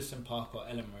 Goodison Park or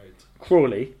Ellen Road?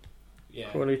 Crawley. Yeah,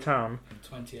 Crawley Town. in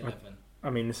 2011. I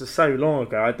mean, this is so long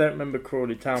ago. I don't remember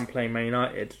Crawley Town playing Man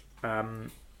United.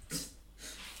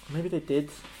 Maybe they did.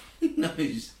 Who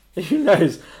knows? Who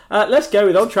knows? Let's go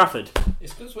with Old Trafford.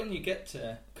 It's because when you get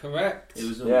to correct, It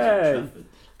was always Yay. Old Trafford.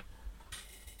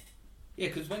 yeah,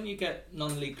 because when you get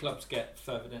non-league clubs get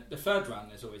further than the third round,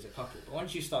 there's always a couple. But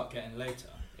once you start getting later,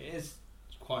 it is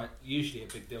quite usually a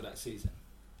big deal that season.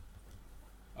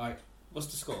 All right, what's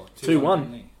the score? 2-1.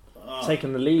 Danny. Oh,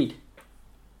 Taking the lead.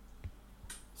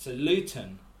 So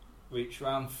Luton reached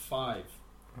round 5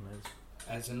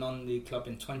 as a non-league club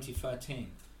in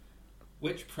 2013.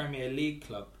 Which Premier League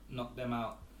club knocked them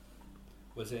out?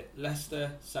 Was it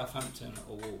Leicester, Southampton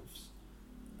or Wolves?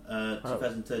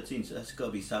 2013, so that's got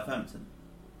to be Southampton.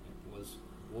 It was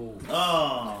Wolves.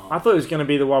 Oh! I thought it was going to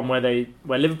be the one where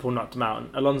Liverpool knocked them out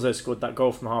and Alonso scored that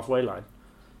goal from the halfway line.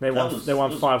 They won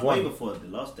 5-1. Way before the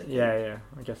last decade. Yeah,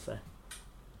 I guess so.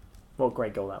 What a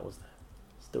great goal that was there.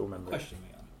 Still remember it. Question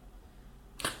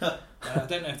me on. I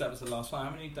don't know if that was the last one.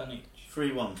 How many done each?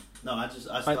 3-1. No, I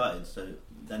started, so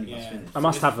Danny must Yeah. finish. I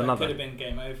must So have that another. Could have been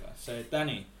game over. So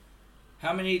Danny,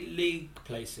 how many league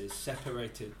places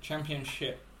separated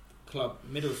Championship club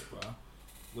Middlesbrough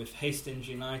with Hastings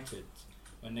United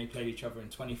when they played each other in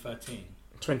 2013?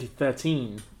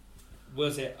 2013.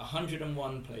 Was it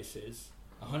 101 places,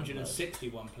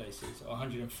 161 places, or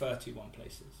 131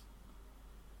 places?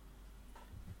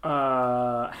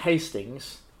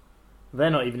 Hastings. They're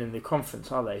not even in the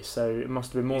conference, are they? So it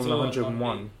must have been more It's than all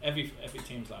 101. non-league. Every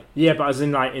team's like Yeah, but as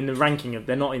in in the ranking of,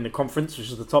 they're not in the conference,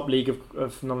 which is the top league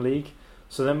of non-league.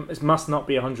 So then it must not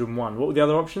be 101. What were the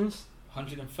other options?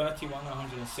 131 or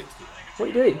 161. What are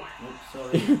you doing? Oops,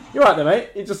 sorry. You're right there,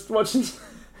 mate. You're just watching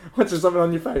something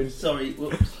on your phone. Sorry,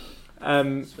 whoops.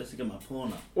 I'm supposed to get my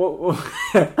porn up. What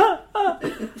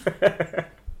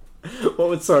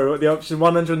what the option?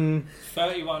 100.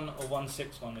 31 or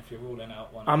 161 if you're ruling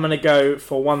out one. I'm gonna go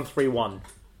for 131.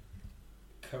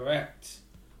 Correct.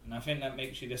 And I think that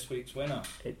makes you this week's winner.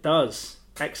 It does.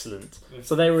 Excellent. With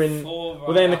So they were in. 4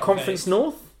 Were they in the right out of Conference 8.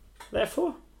 North?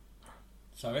 Therefore,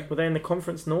 Sorry? were they in the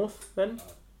Conference North then? Don't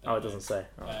Oh, it know. doesn't say.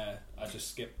 Oh. I just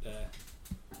skipped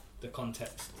the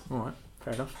context. All right,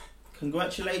 fair enough.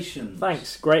 Congratulations.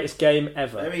 Thanks. Greatest game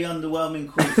ever. Very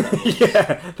underwhelming quiz. That was.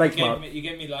 Yeah. Thanks, You Mark.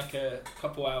 gave me like a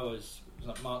couple hours. It was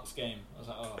like Mark's game. I was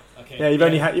like, oh, okay. Yeah, you've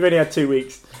only had 2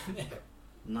 weeks.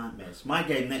 Nightmares. My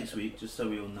game next week, just so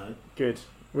we all know. Good.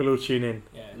 We'll all tune in.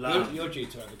 Yeah, Laugh. you're due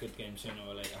to have a good game sooner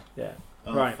or later. Yeah.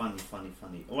 Oh, Right. funny.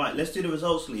 All right, let's do the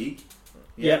results league.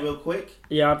 Yeah. Real quick.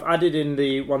 Yeah, I've added in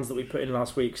the ones that we put in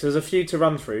last week. So there's a few to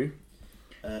run through.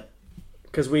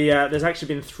 Because there's actually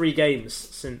been 3 games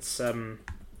since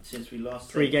Since we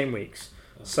last 3 said. game weeks.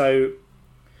 So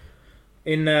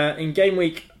in game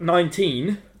week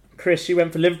 19, Chris, you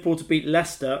went for Liverpool to beat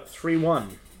Leicester 3-1.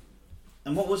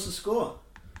 And what was the score?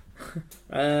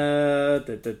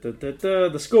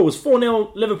 The score was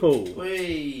 4-0 Liverpool.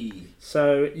 Whee!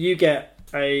 So you get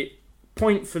a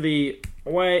point for the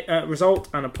away result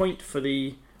and a point for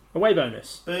the away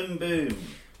bonus. Boom, boom.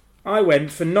 I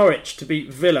went for Norwich to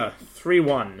beat Villa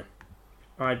 3-1.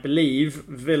 I believe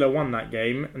Villa won that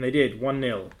game, and they did,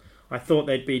 1-0. I thought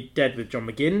they'd be dead with John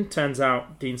McGinn. Turns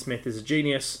out Dean Smith is a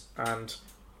genius and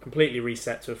completely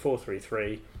reset to a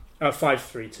 4-3-3,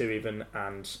 5-3-2 even,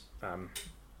 and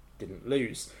didn't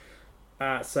lose.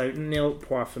 So nil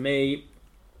point for me.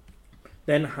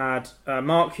 Then had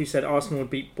Mark, who said Arsenal would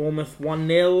beat Bournemouth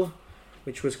 1-0,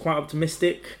 which was quite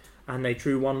optimistic, and they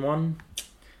drew 1-1.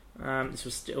 This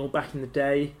was still back in the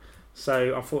day,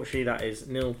 so unfortunately that is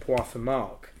nil point for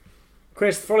Mark.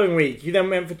 Chris, the following week, you then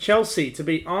went for Chelsea to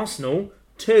beat Arsenal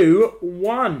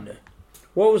 2-1.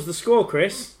 What was the score,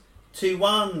 Chris?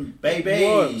 2-1, baby. It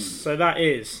was. So that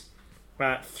is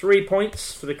 3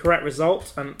 points for the correct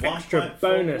result and extra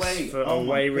bonus for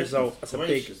away result. That's a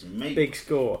big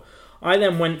score. I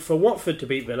then went for Watford to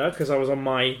beat Villa because I was on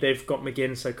they've got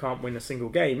McGinn, so can't win a single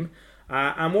game.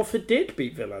 And Watford did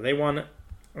beat Villa. They won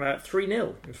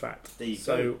 3-0, in fact.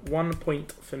 So 1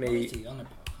 point for me. What is he on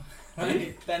about?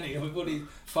 Benny, with all these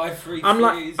 5-3.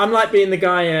 I'm like being the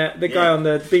guy on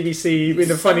the BBC with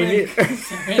the funny news.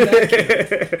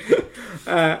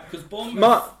 Because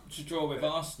Bournemouth to draw with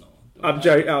Arsenal. I was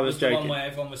joking. The one where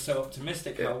everyone was so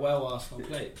optimistic how well Arsenal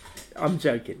played. I'm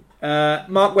joking.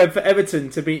 Mark went for Everton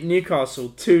to beat Newcastle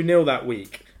 2-0 that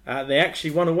week. They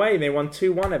actually won away. They won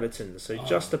 2-1 Everton, so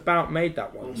just about made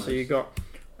that one. Almost. So you got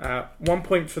 1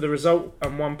 point for the result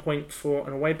and 1 point for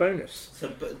an away bonus.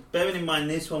 So, bearing in mind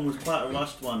this one was quite a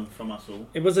rushed one from us all.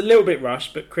 It was a little bit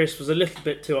rushed, but Chris was a little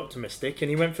bit too optimistic, and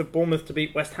he went for Bournemouth to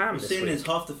beat West Ham. As soon as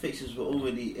half the fixtures were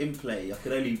already in play, I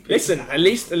could only listen. At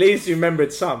least you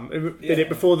remembered some. Did it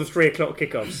before the 3 o'clock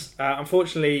kickoffs.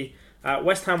 Unfortunately,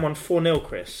 West Ham won 4-0,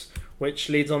 Chris, which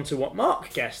leads on to what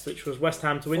Mark guessed, which was West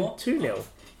Ham to win 2-0.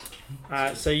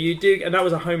 So you do, and that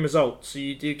was a home result. So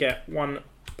you do get 1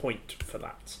 point for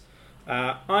that.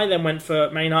 I then went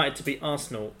for Man United to beat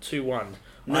Arsenal 2-1.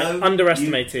 I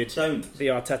underestimated the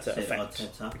Arteta effect.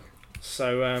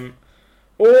 So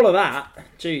all of that,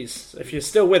 geez, if you're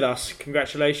still with us,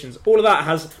 congratulations. All of that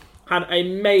has had a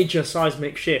major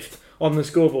seismic shift on the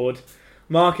scoreboard.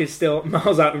 Mark is still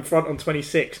miles out in front on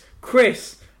 26.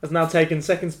 Chris has now taken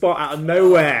second spot out of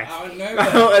nowhere.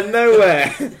 Out of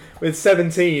nowhere. With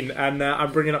 17, and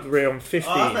I'm bringing up the rear on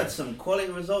 15. I've had some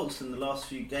quality results in the last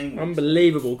few games.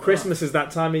 Unbelievable. Christmas is that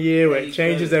time of year where it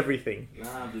changes everything.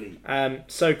 Lovely.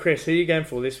 So, Chris, who are you going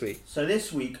for this week? So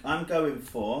this week, I'm going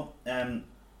for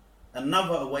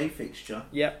another away fixture.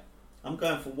 Yep. I'm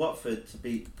going for Watford to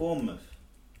beat Bournemouth.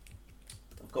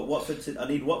 I've got I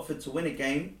need Watford to win a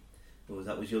game. Or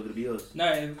that was going to be yours?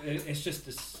 No, it's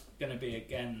just going to be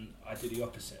again. I do the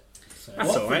opposite. So.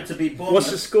 That's all right. To beat Bournemouth.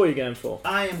 What's the score you're going for?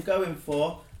 I am going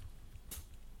for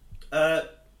 2-0.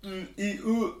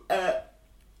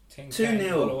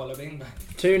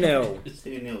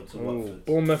 2-0 to Watford.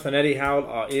 Bournemouth and Eddie Howe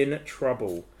are in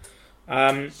trouble.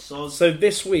 So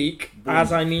this week,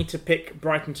 as I need to pick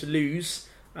Brighton to lose,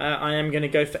 I am going to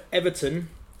go for Everton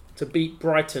to beat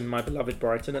Brighton, my beloved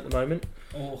Brighton at the moment.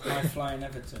 High-flying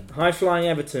Everton. High-flying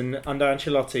Everton under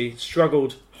Ancelotti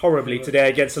struggled horribly today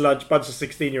against a large bunch of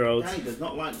 16-year-olds. Yeah, he does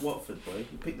not like Watford, boy.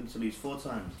 He picked them to lose 4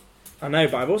 times. I know,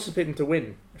 but I've also picked them to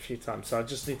win a few times, so I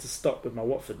just need to stop with my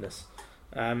Watfordness.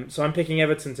 So I'm picking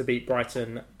Everton to beat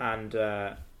Brighton, and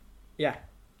I'm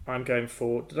going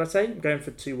for... Did I say? I'm going for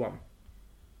 2-1.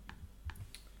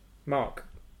 Mark?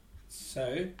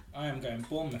 So, I am going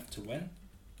Bournemouth to win.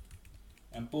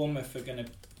 And Bournemouth are going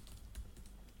to...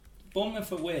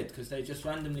 Bournemouth are weird because they just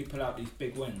randomly pull out these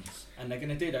big wins. And they're going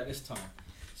to do that this time.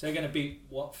 So they're going to beat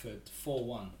Watford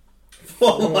 4-1.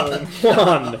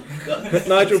 4-1.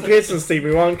 Nigel Pearson's team,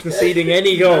 who aren't conceding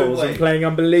any goals and playing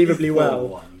unbelievably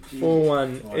well.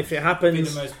 4-1. If it happens... It'll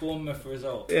be the most Bournemouth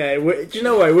result. Yeah, do you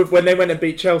know what? When they went to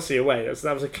beat Chelsea away,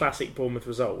 that was a classic Bournemouth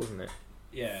result, wasn't it?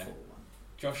 Yeah.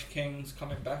 Josh King's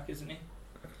coming back, isn't he?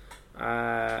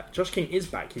 Josh King is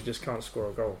back, he just can't score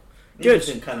a goal. Good.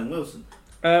 And Callum Wilson.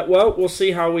 Well, we'll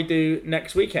see how we do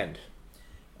next weekend.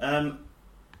 Do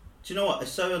you know what?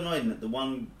 It's so annoying that the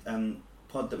one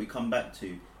pod that we come back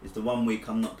to is the 1 week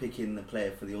I'm not picking the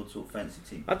player for the All Talk Fantasy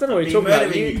team. I don't know what you're talking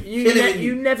about.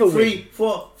 You never win. 3,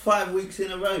 4, 5 weeks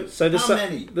in a row. So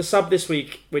many? The sub this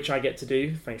week, which I get to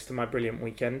do, thanks to my brilliant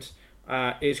weekend,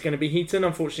 is going to be Heaton.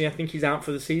 Unfortunately, I think he's out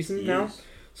for the season now.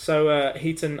 So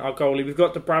Heaton, our goalie, we've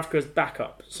got Dubravka as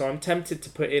backup. So I'm tempted to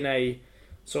put in a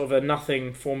sort of a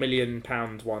nothing £4 million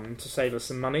one to save us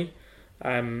some money.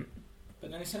 But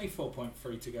then it's only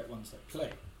 4.3 to get ones that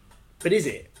play. But is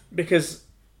it? Because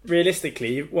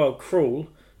realistically, well, cruel,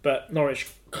 but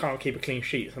Norwich can't keep a clean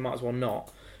sheet, so might as well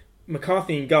not.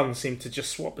 McCarthy and Gunn seem to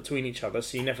just swap between each other,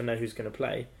 so you never know who's going to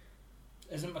play.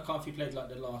 Hasn't McCarthy played like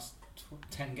the last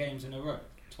 10 games in a row?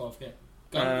 12 games?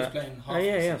 Guy was playing half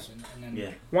the season, and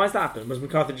then Why has that happened? Was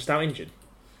McCarthy just out injured?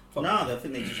 No, I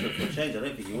think they just looked for a change. I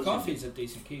don't think he was. McCarthy's a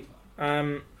decent keeper.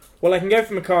 Well, I can go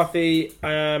for McCarthy.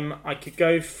 I could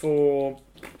go for.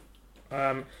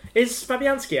 Is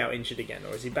Fabianski out injured again,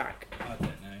 or is he back? I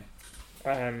don't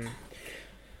know.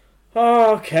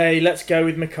 Okay, let's go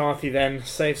with McCarthy then.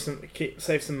 Save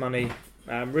some money.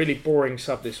 Really boring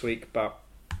sub this week, but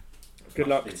good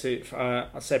luck to.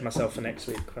 I'll save myself for next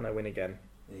week when I win again.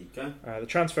 There you go. The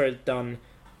transfer is done.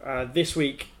 This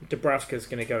week, Dubravka's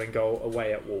going to go in goal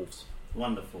away at Wolves.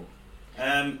 Wonderful.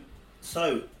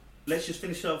 So, let's just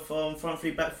finish off on front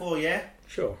three, back four, yeah?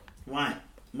 Sure. Right.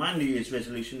 My New Year's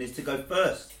resolution is to go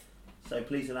first. So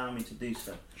please allow me to do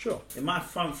so. Sure. In my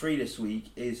front three this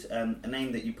week is a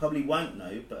name that you probably won't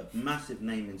know, but a massive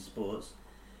name in sports,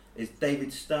 is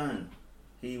David Stern.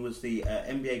 He was the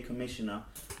NBA commissioner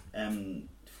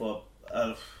for,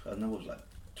 I don't know, what was it, like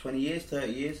 20 years,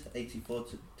 30 years, 84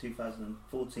 to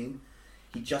 2014.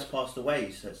 He just passed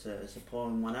away, so it's a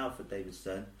pouring one out for David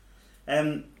Stern.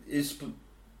 I've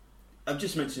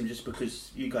just mentioned him just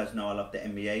because you guys know I love the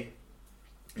NBA,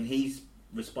 and he's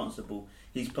responsible.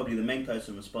 He's probably the main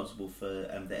person responsible for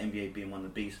the NBA being one of the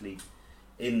biggest leagues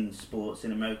in sports,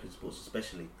 in American sports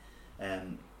especially,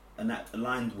 and that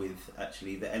aligned with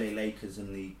actually the LA Lakers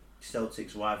and the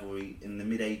Celtics rivalry in the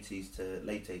mid '80s to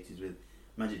late '80s with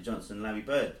Magic Johnson and Larry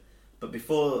Bird. But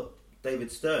before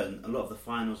David Stern, a lot of the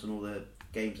finals and all the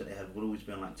games that they had would always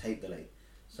be on like tape delay,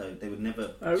 so they would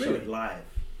never show it live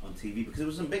on TV because it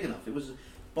wasn't big enough.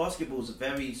 Basketball was a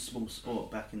very small sport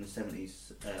back in the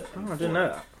 70s. I didn't know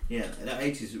that. Yeah, in the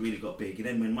 80s it really got big, and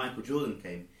then when Michael Jordan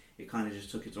came, it kind of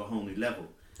just took it to a whole new level.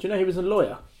 Do you know he was a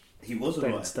lawyer? He was a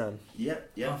lawyer. David Stern. Yeah.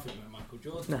 I think we're Michael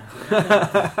Jordan. No.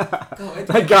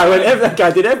 That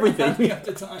guy did everything. At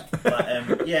the time.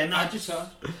 But,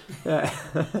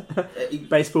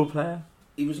 baseball player.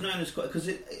 He was known as, because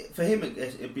for him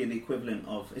it'd be an equivalent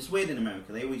of. It's weird in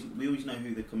America. We always know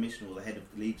who the commissioner or the head of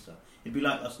the leagues are. It'd be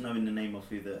like us knowing the name of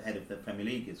who the head of the Premier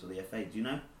League is or the FA. Do you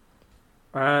know?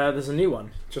 There's a new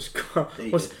one.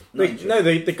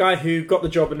 The guy who got the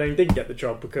job and then didn't get the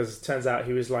job because it turns out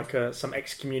he was like some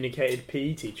excommunicated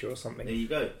PE teacher or something. There you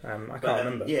go. I can't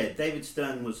remember. Yeah, David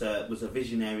Stern was a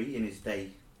visionary in his day,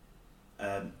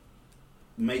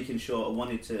 making sure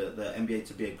wanted the NBA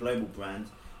to be a global brand,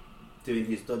 doing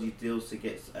his dodgy deals to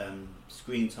get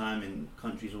screen time in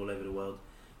countries all over the world,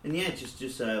 and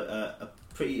just a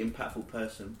pretty impactful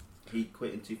person. He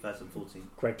quit in 2014.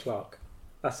 Greg Clark.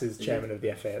 That's his chairman of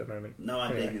the FA at the moment. No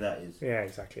idea who that is. Yeah,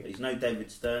 exactly. But he's no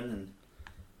David Stern, and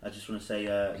I just want to say,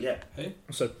 Who?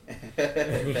 So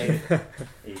there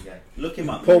you go. Look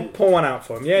him up. Pour one out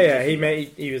for him. Yeah.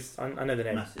 He was. I know the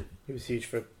name. Massive. He was huge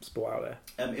for sport out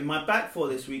there. In my back four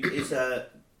this week is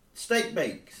steak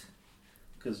bakes,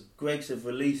 because Greggs have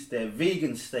released their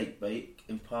vegan steak bake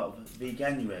in part of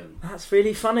Veganuary. That's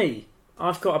really funny.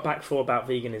 I've got a back four about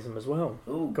veganism as well.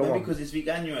 Oh, maybe because it's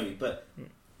Veganuary, but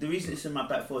the reason it's in my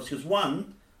back four is because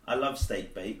one, I love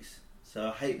steak bakes, so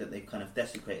I hate that they've kind of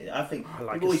desecrated it. I think people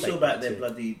always talk about their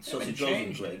bloody sausage rolls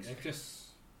and Greggs. They've just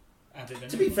added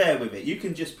to be fair with it, you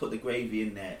can just put the gravy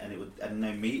in there and it would and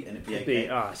no meat and it'd be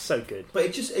okay. So good. But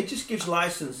it just gives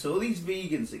license to all these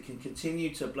vegans that can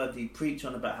continue to bloody preach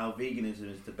on about how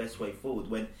veganism is the best way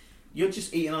forward when you're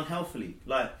just eating unhealthily.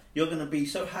 Like, you're going to be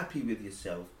so happy with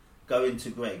yourself going to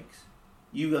Greggs.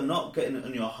 You are not getting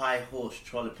on your high horse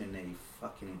trolloping there, you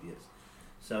fucking idiots.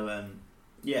 So,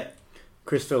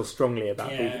 Chris feels strongly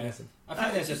about veganism. I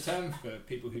think there's a term for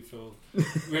people who feel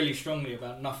really strongly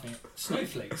about nothing.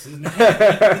 Snowflakes, isn't it?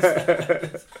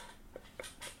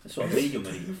 That's what a vegan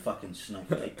would eat, you fucking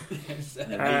snowflake.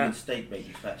 And a vegan steak bake,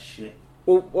 you fat shit.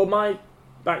 Well, my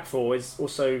back four is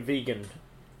also vegan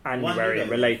and very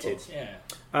related. Yeah.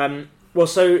 I don't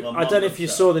know if you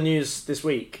saw the news this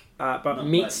week, but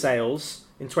meat sales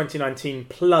in 2019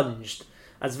 plunged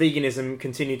as veganism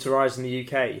continued to rise in the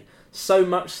UK. So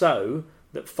much so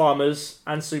that farmers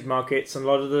and supermarkets and a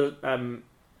lot of the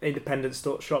independent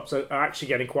shops are actually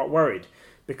getting quite worried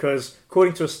because,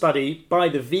 according to a study by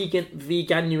the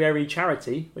Veganuary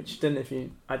charity, which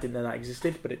I didn't know that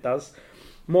existed, but it does,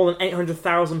 more than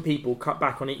 800,000 people cut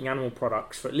back on eating animal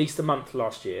products for at least a month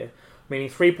last year, meaning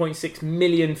 3.6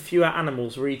 million fewer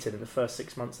animals were eaten in the first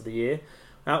 6 months of the year.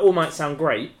 Now, all might sound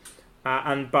great,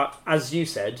 but as you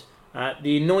said,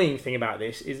 the annoying thing about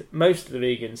this is most of the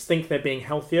vegans think they're being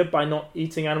healthier by not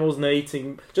eating animals, and they're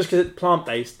eating just because it's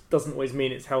plant-based doesn't always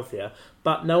mean it's healthier.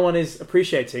 But no one is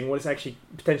appreciating what it's actually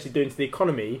potentially doing to the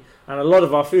economy, and a lot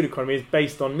of our food economy is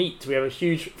based on meat. We have a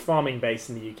huge farming base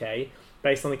in the UK,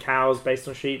 based on the cows, based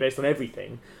on sheep, based on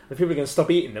everything, if people are going to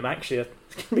stop eating them, actually,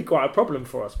 it's going to be quite a problem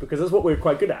for us because that's what we're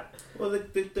quite good at. Well,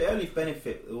 the only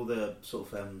benefit, or the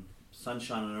sort of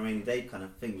sunshine on a rainy day kind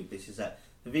of thing with this is that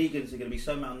the vegans are going to be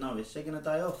so malnourished, they're going to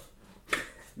die off.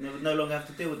 No longer have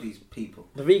to deal with these people.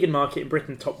 The vegan market in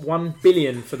Britain topped 1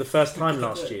 billion for the first time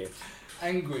last year.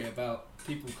 Angry about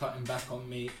people cutting back on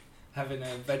meat, having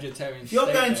a vegetarian If you're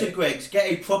steak going bake. to Greg's,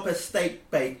 get a proper steak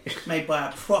bake made by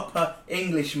a proper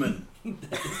Englishman.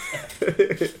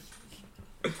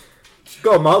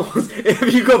 Go on, Mark.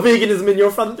 Have you got veganism in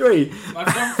your front three? My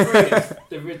front three is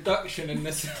the reduction in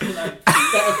this, like,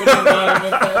 better for the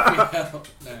environment, better for health.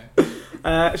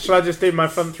 No. Shall I just do my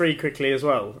front three quickly as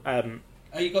well?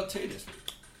 Oh, you got two this week?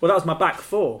 Well, that was my back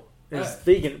four. It's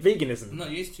veganism. I'm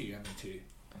not used to you having two.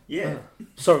 Yeah.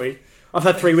 Sorry. I've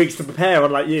had 3 weeks to prepare,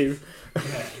 unlike you.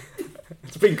 Yeah.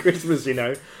 It's been Christmas, you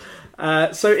know.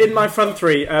 So in my front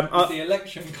three... Is the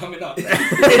election coming up?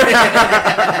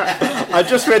 I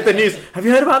just read the news. Have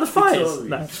you heard about the fires?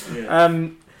 No.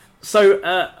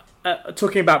 Yeah.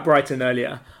 Talking about Brighton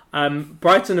earlier.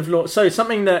 Brighton have launched... So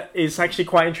something that is actually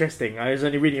quite interesting. I was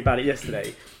only reading about it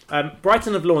yesterday.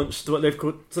 Brighton have launched what they've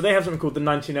called... So they have something called the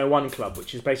 1901 Club,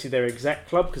 which is basically their exec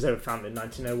club because they were founded in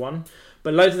 1901.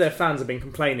 But loads of their fans have been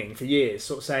complaining for years,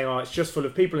 sort of saying, oh, it's just full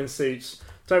of people in suits,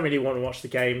 don't really want to watch the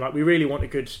game, like we really want a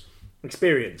good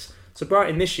experience. So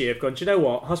Brighton this year have gone, do you know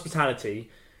what, hospitality,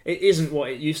 it isn't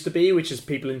what it used to be, which is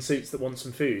people in suits that want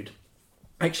some food.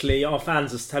 Actually, our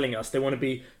fans are telling us they want to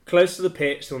be close to the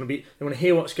pitch, they want to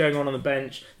hear what's going on the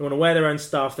bench, they want to wear their own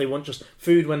stuff, they want just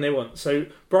food when they want. So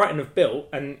Brighton have built,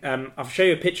 and I'll show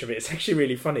you a picture of it, it's actually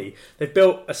really funny. They've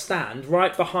built a stand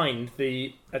right behind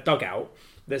the dugout.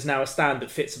 There's now a stand that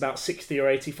fits about 60 or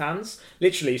 80 fans.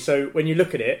 Literally, so when you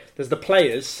look at it, there's the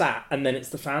players sat and then it's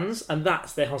the fans, and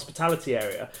that's their hospitality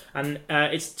area. And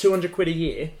it's 200 quid a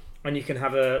year, and you can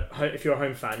have if you're a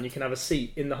home fan, you can have a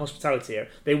seat in the hospitality area.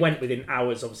 They went within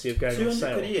hours, obviously, of going on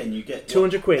sale. 200 quid a year and you get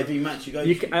 200 quid. Every match you go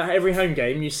to. At every home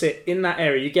game, you sit in that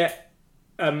area, you get...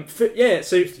 so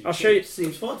I'll show you...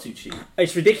 Seems far too cheap.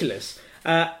 It's ridiculous. So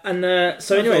they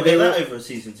anyway, they that were over a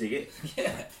season ticket.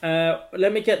 Yeah.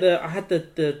 let me get I had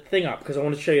the thing up because I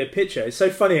want to show you a picture. It's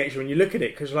so funny actually when you look at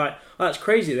it because like, oh, that's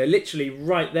crazy. They're literally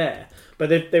right there. But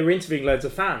they were interviewing loads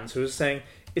of fans who were saying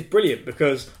it's brilliant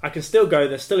because I can still go.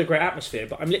 There's still a great atmosphere,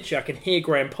 but I can hear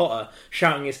Graham Potter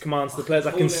shouting his commands to the players.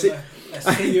 I can see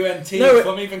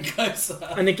from even closer.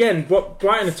 And again, what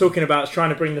Brighton are talking about is trying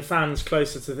to bring the fans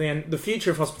closer to the end. The future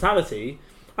of hospitality.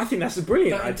 I think that's a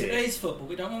brilliant But in idea. today's football,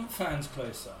 we don't want fans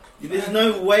closer. There's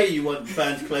no way you want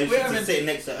fans closer to sitting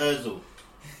next to Ozil.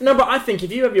 No, but I think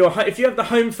if you have the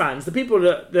home fans, the people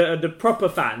that are the proper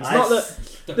fans, not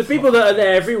the people that are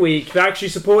there every week, they're actually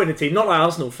supporting the team, not like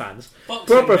Arsenal fans.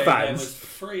 Proper fans.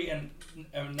 There was 3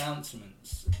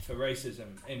 announcements for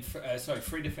racism in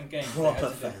 3 different games. Proper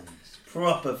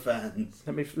fans.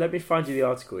 Let me find you the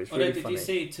article. It's really did funny. you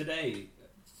see today?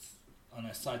 On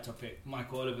a side topic,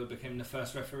 Michael Oliver became the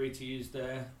first referee to use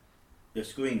the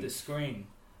screen.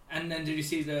 And then did you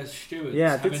see the stewards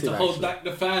having to hold back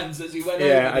the fans as he went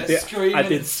over? They're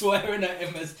screaming and swearing at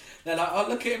him as they're like, "Oh,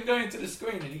 look at him going to the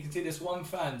screen," and you can see this one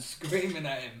fan screaming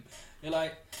at him. You're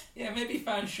like, "Yeah, maybe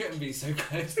fans shouldn't be so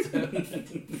close to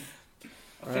him."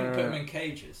 I think put them in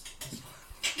cages.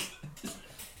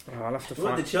 I'll have to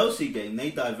find. The Chelsea game,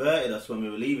 they diverted us when we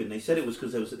were leaving. They said it was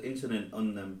because there was an incident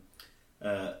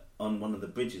on one of the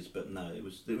bridges, but no, it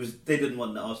was they didn't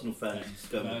want the Arsenal fans to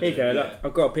go. Here you go. Look,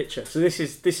 I've got a picture. So this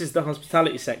is the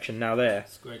hospitality section now. There.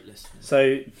 It's great listening.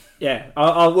 So yeah,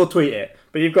 we'll tweet it.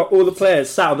 But you've got all the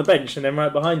players sat on the bench, and then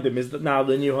right behind them is now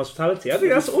the new hospitality. I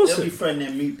think that's awesome. They'll be throwing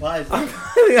their meat pies. I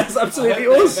think that's absolutely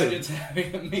awesome.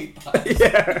 Vegetarian meat pies.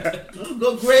 Yeah. I've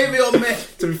got gravy on me.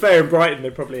 To be fair, in Brighton they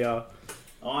probably are.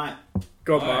 All right.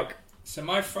 Go on, Mark. So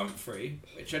my front three,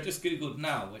 which I just googled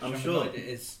now, which I'm sure annoyed it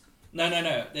is. No.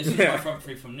 This is my front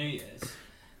three from New Year's.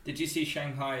 Did you see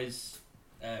Shanghai's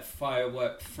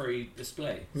firework-free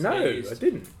display? So no, I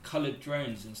didn't. Coloured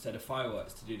drones instead of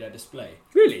fireworks to do their display.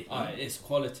 Really? It's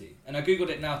quality. And I googled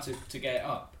it now to get it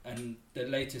up, and the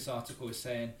latest article is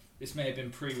saying this may have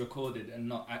been pre-recorded and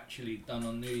not actually done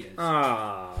on New Year's.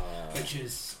 Which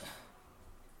is.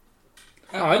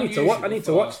 I need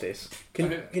to watch this.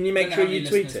 Can you make sure you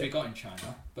tweet it? We got in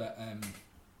China, but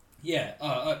yeah.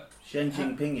 Xi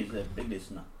Jinping is a big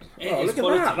listener. Look at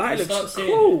that! That looks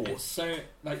cool. It's so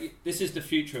this is the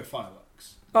future of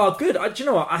fireworks. Oh, good. Do you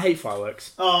know what? I hate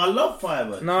fireworks. Oh, I love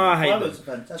fireworks. No, I hate fireworks them.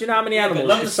 are fantastic. Do you know how many animals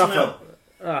love the suffer?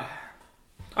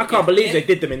 I can't believe they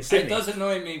did them in It Sydney. does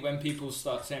annoy me when people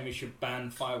start saying we should ban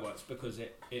fireworks because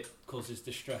it causes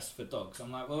distress for dogs.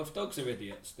 I'm like, well, if dogs are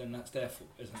idiots, then that's their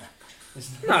fault, isn't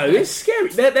it? No, it's scary.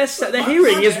 Their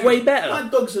hearing is way better. My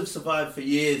dogs have survived for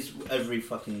years every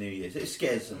fucking New Year's. It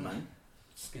scares them, man.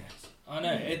 It scares. I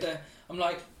know. I'm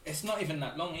like, it's not even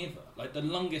that long either. Like, the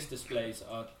longest displays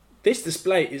are... This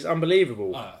display is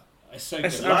unbelievable. It's so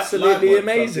It's good. absolutely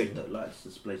amazing. That likes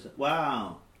displays.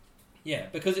 Wow. Yeah,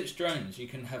 because it's drones, you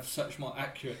can have such more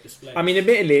accurate displays. I mean,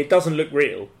 admittedly, it doesn't look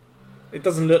real. It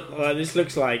doesn't look like... This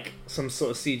looks like some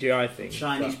sort of CGI thing.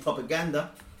 Chinese But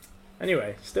propaganda.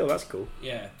 anyway, still, that's cool.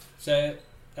 Yeah, so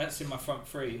that's in my front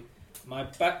three. My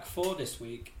back four this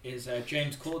week is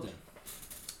James Corden.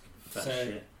 That So-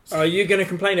 shit. Are you going to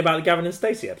complain about the Gavin and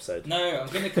Stacey episode? No, I'm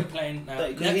going to complain now.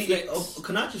 Netflix.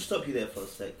 Can I just stop you there for a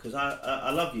sec? Because I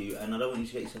love you and I don't want you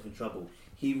to get yourself in trouble.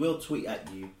 He will tweet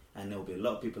at you and there'll be a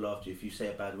lot of people after you if you say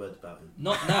a bad word about him.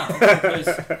 Not now, because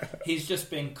he's just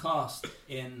been cast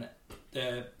in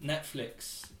the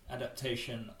Netflix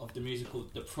adaptation of the musical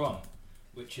The Prom,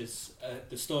 which is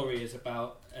the story is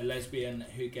about a lesbian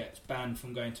who gets banned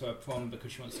from going to her prom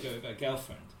because she wants to go with her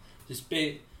girlfriend. This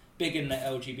big in the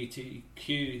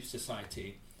LGBTQ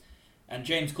society, and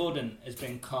James Corden has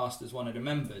been cast as one of the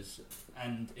members,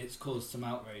 and it's caused some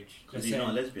outrage. Because he's not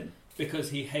a lesbian.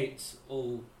 Because he hates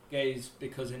all gays,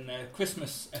 because in the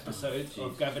Christmas episode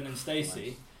of Gavin and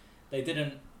Stacey, they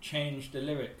didn't change the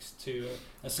lyrics to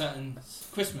a certain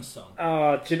Christmas song.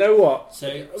 Do you know what?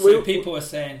 So people are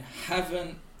saying,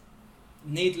 haven't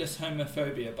needless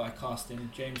homophobia by casting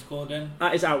James Corden.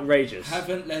 That is outrageous.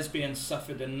 Haven't lesbians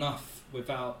suffered enough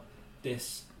without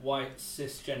this white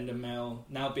cisgender male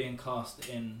now being cast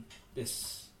in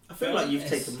this? I feel like you've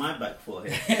taken my back for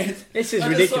him. This is I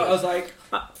ridiculous. I was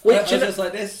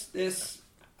like, this.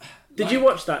 Did you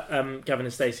watch that Gavin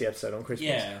and Stacey episode on Christmas?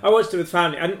 Yeah. I watched it with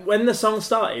family, and when the song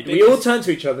started, we Because- all turned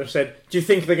to each other and said, "Do you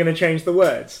think they're going to change the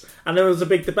words?" And there was a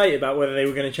big debate about whether they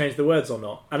were going to change the words or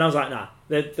not. And I was like, "Nah,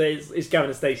 it's Gavin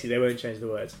and Stacey. They won't change the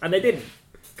words," and they didn't.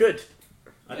 Good.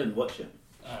 I didn't watch it.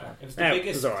 It was the Yeah, it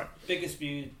biggest, was all right. biggest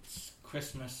viewed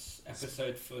Christmas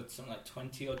episode for something like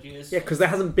 20 odd years. Yeah, because there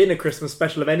hasn't been a Christmas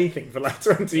special of anything for like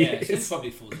 20 Yeah, years. since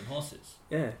probably Fools and Horses.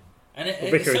 Yeah. And Or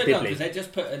it's Vicar so of dumb Diddley. because they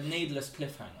just put a needless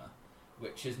cliffhanger,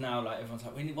 which is now like everyone's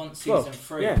like, we want season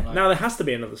 3. Yeah. I'm like, Now there has to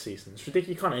be another season. It's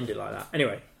ridiculous. You can't end it like that.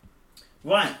 Anyway.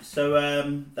 Right, so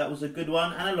that was a good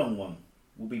one and a long one.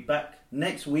 We'll be back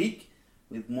next week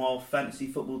with more fantasy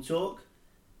football talk.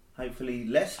 Hopefully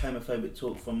less homophobic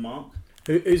talk from Mark.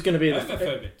 Who's going to be in the...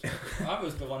 homophobic. I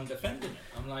was the one defending it.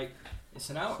 I'm like, it's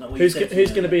an out. Not what you Who's said going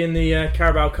me, to be in the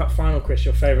Carabao Cup final, Chris?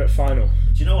 Your favourite final? Do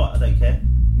you know what? I don't care.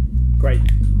 Great.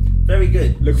 Very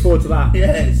good. Look forward to that.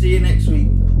 Yeah, see you next week.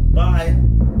 Bye.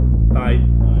 Bye.